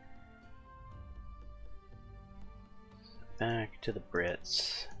 Back to the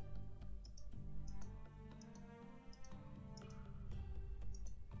Brits.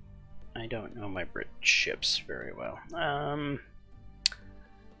 I don't know my Brit ships very well.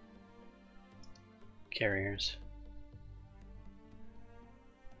 Carriers.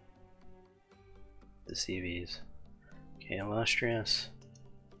 The CVs. Okay, Illustrious.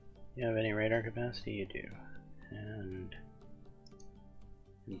 You have any radar capacity? You do. And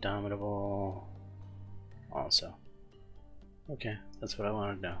Indomitable also. Okay, that's what I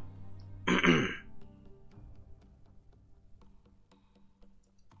wanted to know.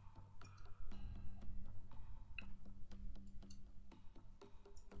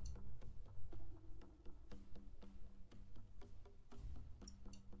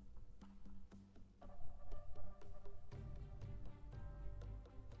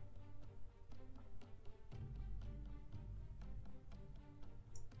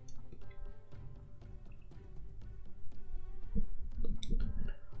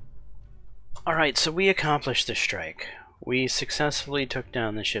 Alright, so we accomplished the strike. We successfully took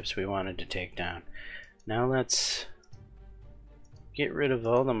down the ships we wanted to take down. Now let's get rid of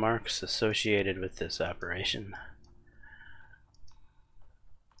all the marks associated with this operation.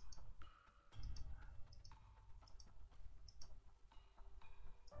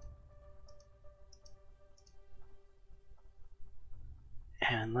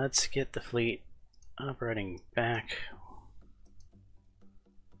 And let's get the fleet operating back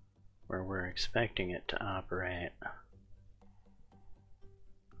where we're expecting it to operate.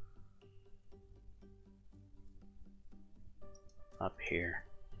 Up here.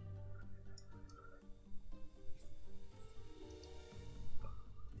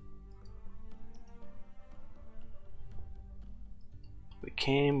 We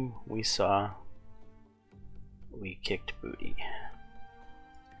came, we saw, we kicked booty.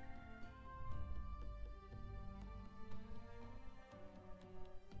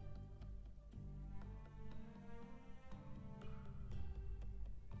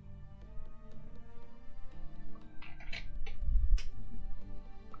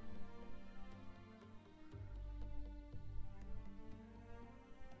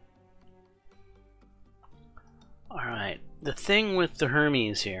 Alright, the thing with the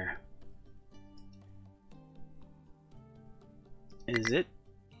Hermes here is it,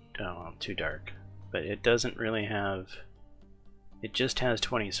 oh, too dark, but it doesn't really have, it just has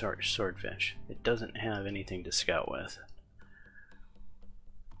 20 swordfish. It doesn't have anything to scout with.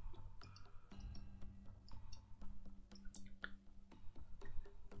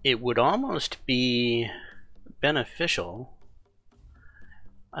 It would almost be beneficial.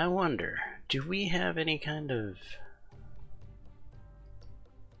 I wonder, do we have any kind of,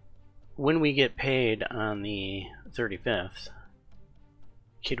 when we get paid on the 35th,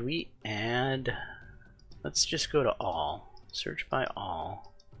 could we add, let's just go to all, search by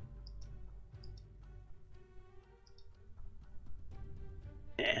all.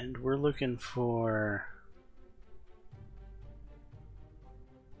 And we're looking for,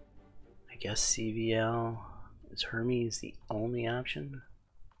 I guess CVL, is Hermes the only option?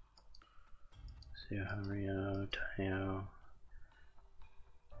 Hario, Tayo.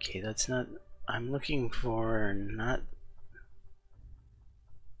 Okay, that's not, I'm looking for not,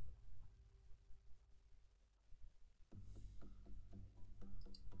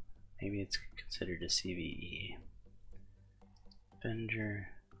 maybe it's considered a CVE. Avenger,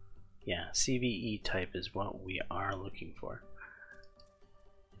 yeah, CVE type is what we are looking for.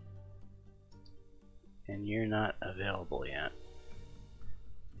 And you're not available yet.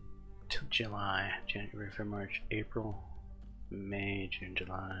 Till July, January, February, March, April, May, June,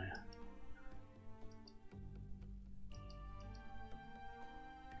 July.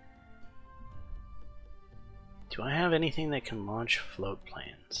 Do I have anything that can launch float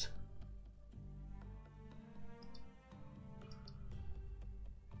planes?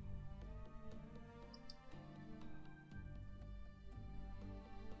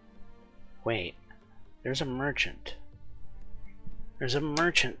 Wait, there's a merchant. There's a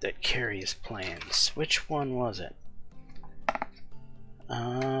merchant that carries planes. Which one was it?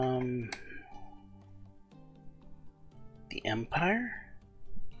 The Empire?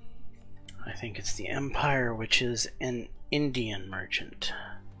 I think it's the Empire, which is an Indian merchant.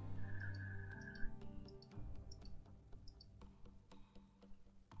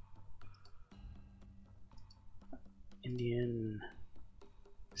 Indian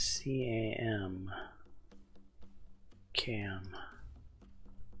CAM. Cam.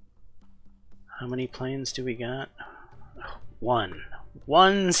 How many planes do we got? One.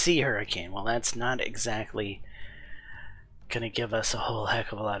 One Sea Hurricane. Well, that's not exactly gonna give us a whole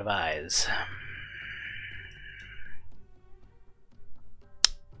heck of a lot of eyes.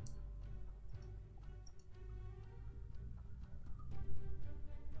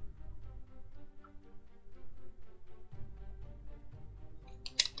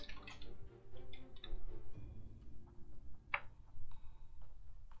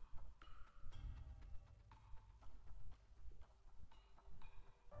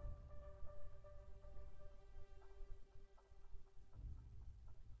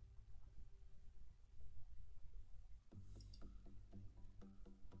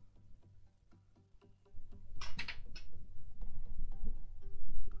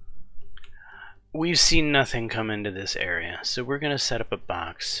 We've seen nothing come into this area, so we're gonna set up a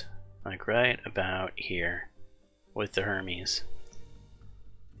box, like right about here, with the Hermes.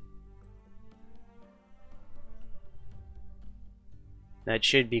 That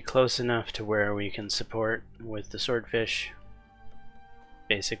should be close enough to where we can support with the swordfish.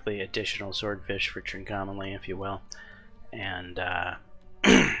 Basically additional swordfish for Trincomalee, if you will. And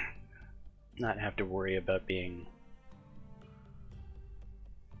not have to worry about being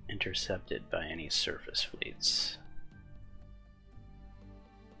intercepted by any surface fleets.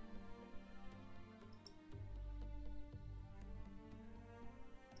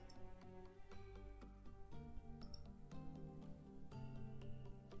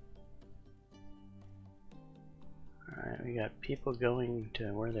 Alright, we got people going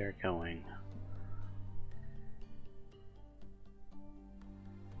to where they're going.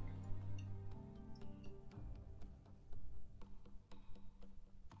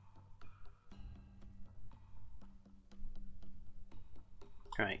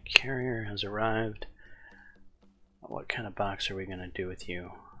 Alright, carrier has arrived. What kind of box are we going to do with you?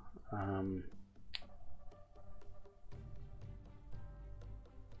 A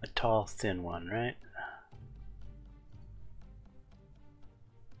tall, thin one, right?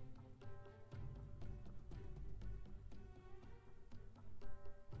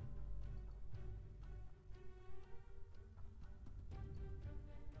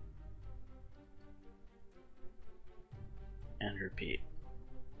 And repeat.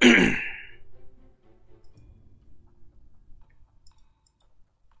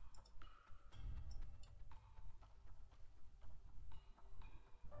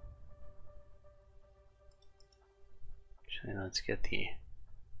 Actually, let's get the...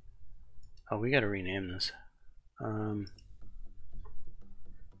 Oh, we gotta rename this.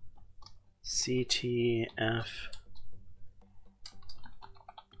 CTF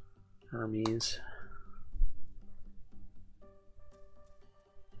Hermes.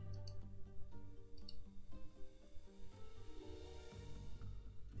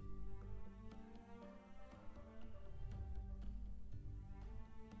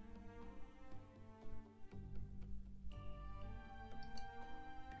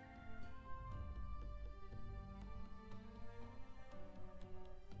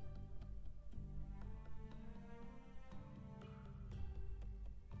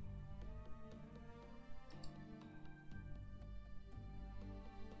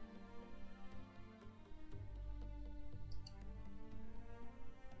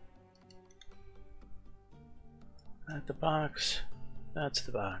 At the box. That's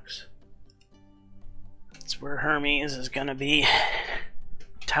the box. That's where Hermes is gonna be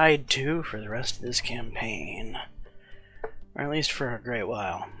tied to for the rest of this campaign. Or at least for a great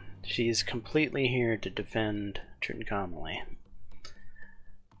while. She's completely here to defend Trincomalee.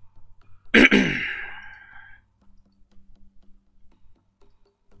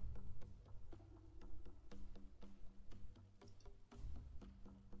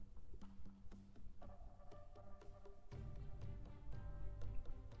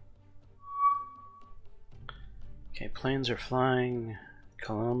 Okay, planes are flying.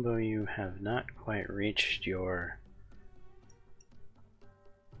 Colombo, you have not quite reached your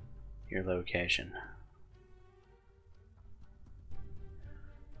location.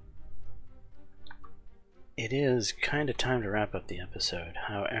 It is kind of time to wrap up the episode.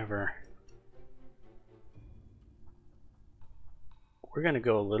 However, we're going to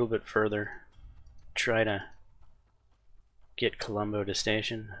go a little bit further, try to get Colombo to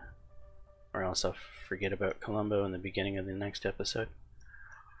station, or else I'll forget about Colombo in the beginning of the next episode.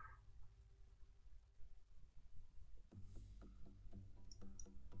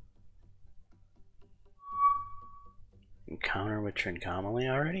 Encounter with Trincomalee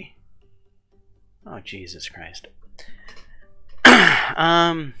already? Oh, Jesus Christ.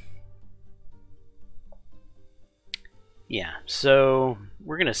 Yeah, so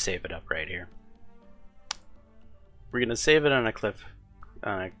we're gonna save it up right here. We're gonna save it on a cliff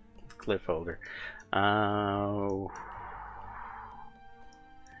holder. I'm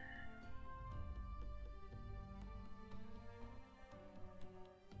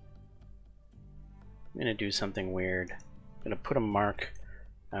gonna do something weird. I'm gonna put a mark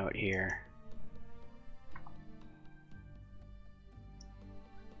out here.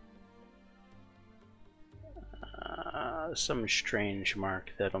 Some strange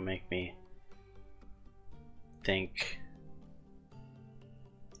mark that'll make me think.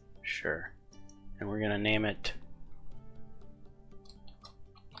 Sure. And we're gonna name it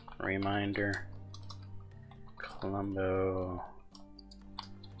Reminder Colombo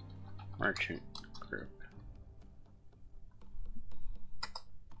Merchant Group.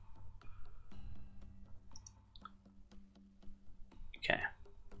 Okay.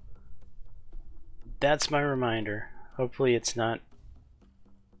 That's my reminder. Hopefully it's not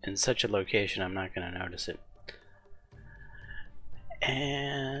in such a location I'm not going to notice it.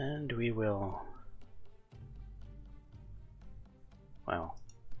 And we will, well,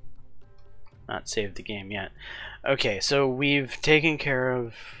 not save the game yet. Okay, so we've taken care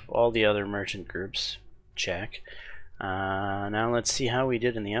of all the other merchant groups. Check. Now let's see how we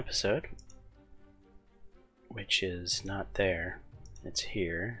did in the episode, which is not there. It's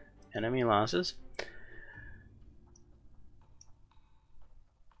here. Enemy losses.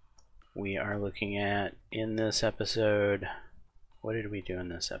 We are looking at, in this episode, what did we do in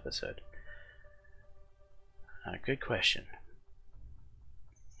this episode? Good question.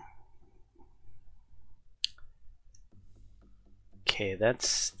 Okay,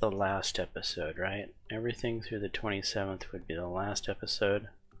 that's the last episode, right? Everything through the 27th would be the last episode.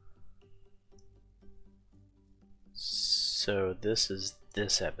 So this is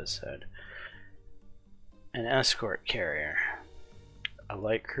this episode. An escort carrier. A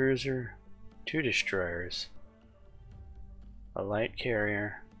light cruiser, 2 destroyers, a light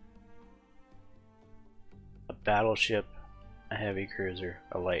carrier, a battleship, a heavy cruiser,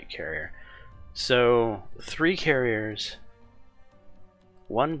 a light carrier. So 3 carriers,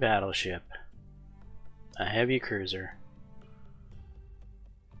 1 battleship, a heavy cruiser,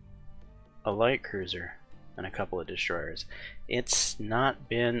 a light cruiser, and a couple of destroyers. It's not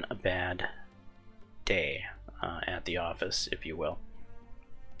been a bad day at the office, if you will.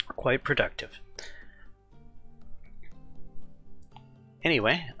 Quite productive.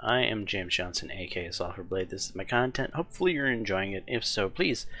 Anyway, I am James Johnson, aka Sulphurblade. This is my content. Hopefully you're enjoying it. If so,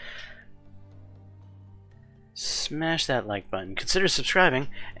 please smash that like button. Consider subscribing,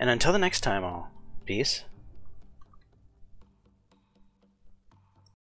 and until the next time, all, peace.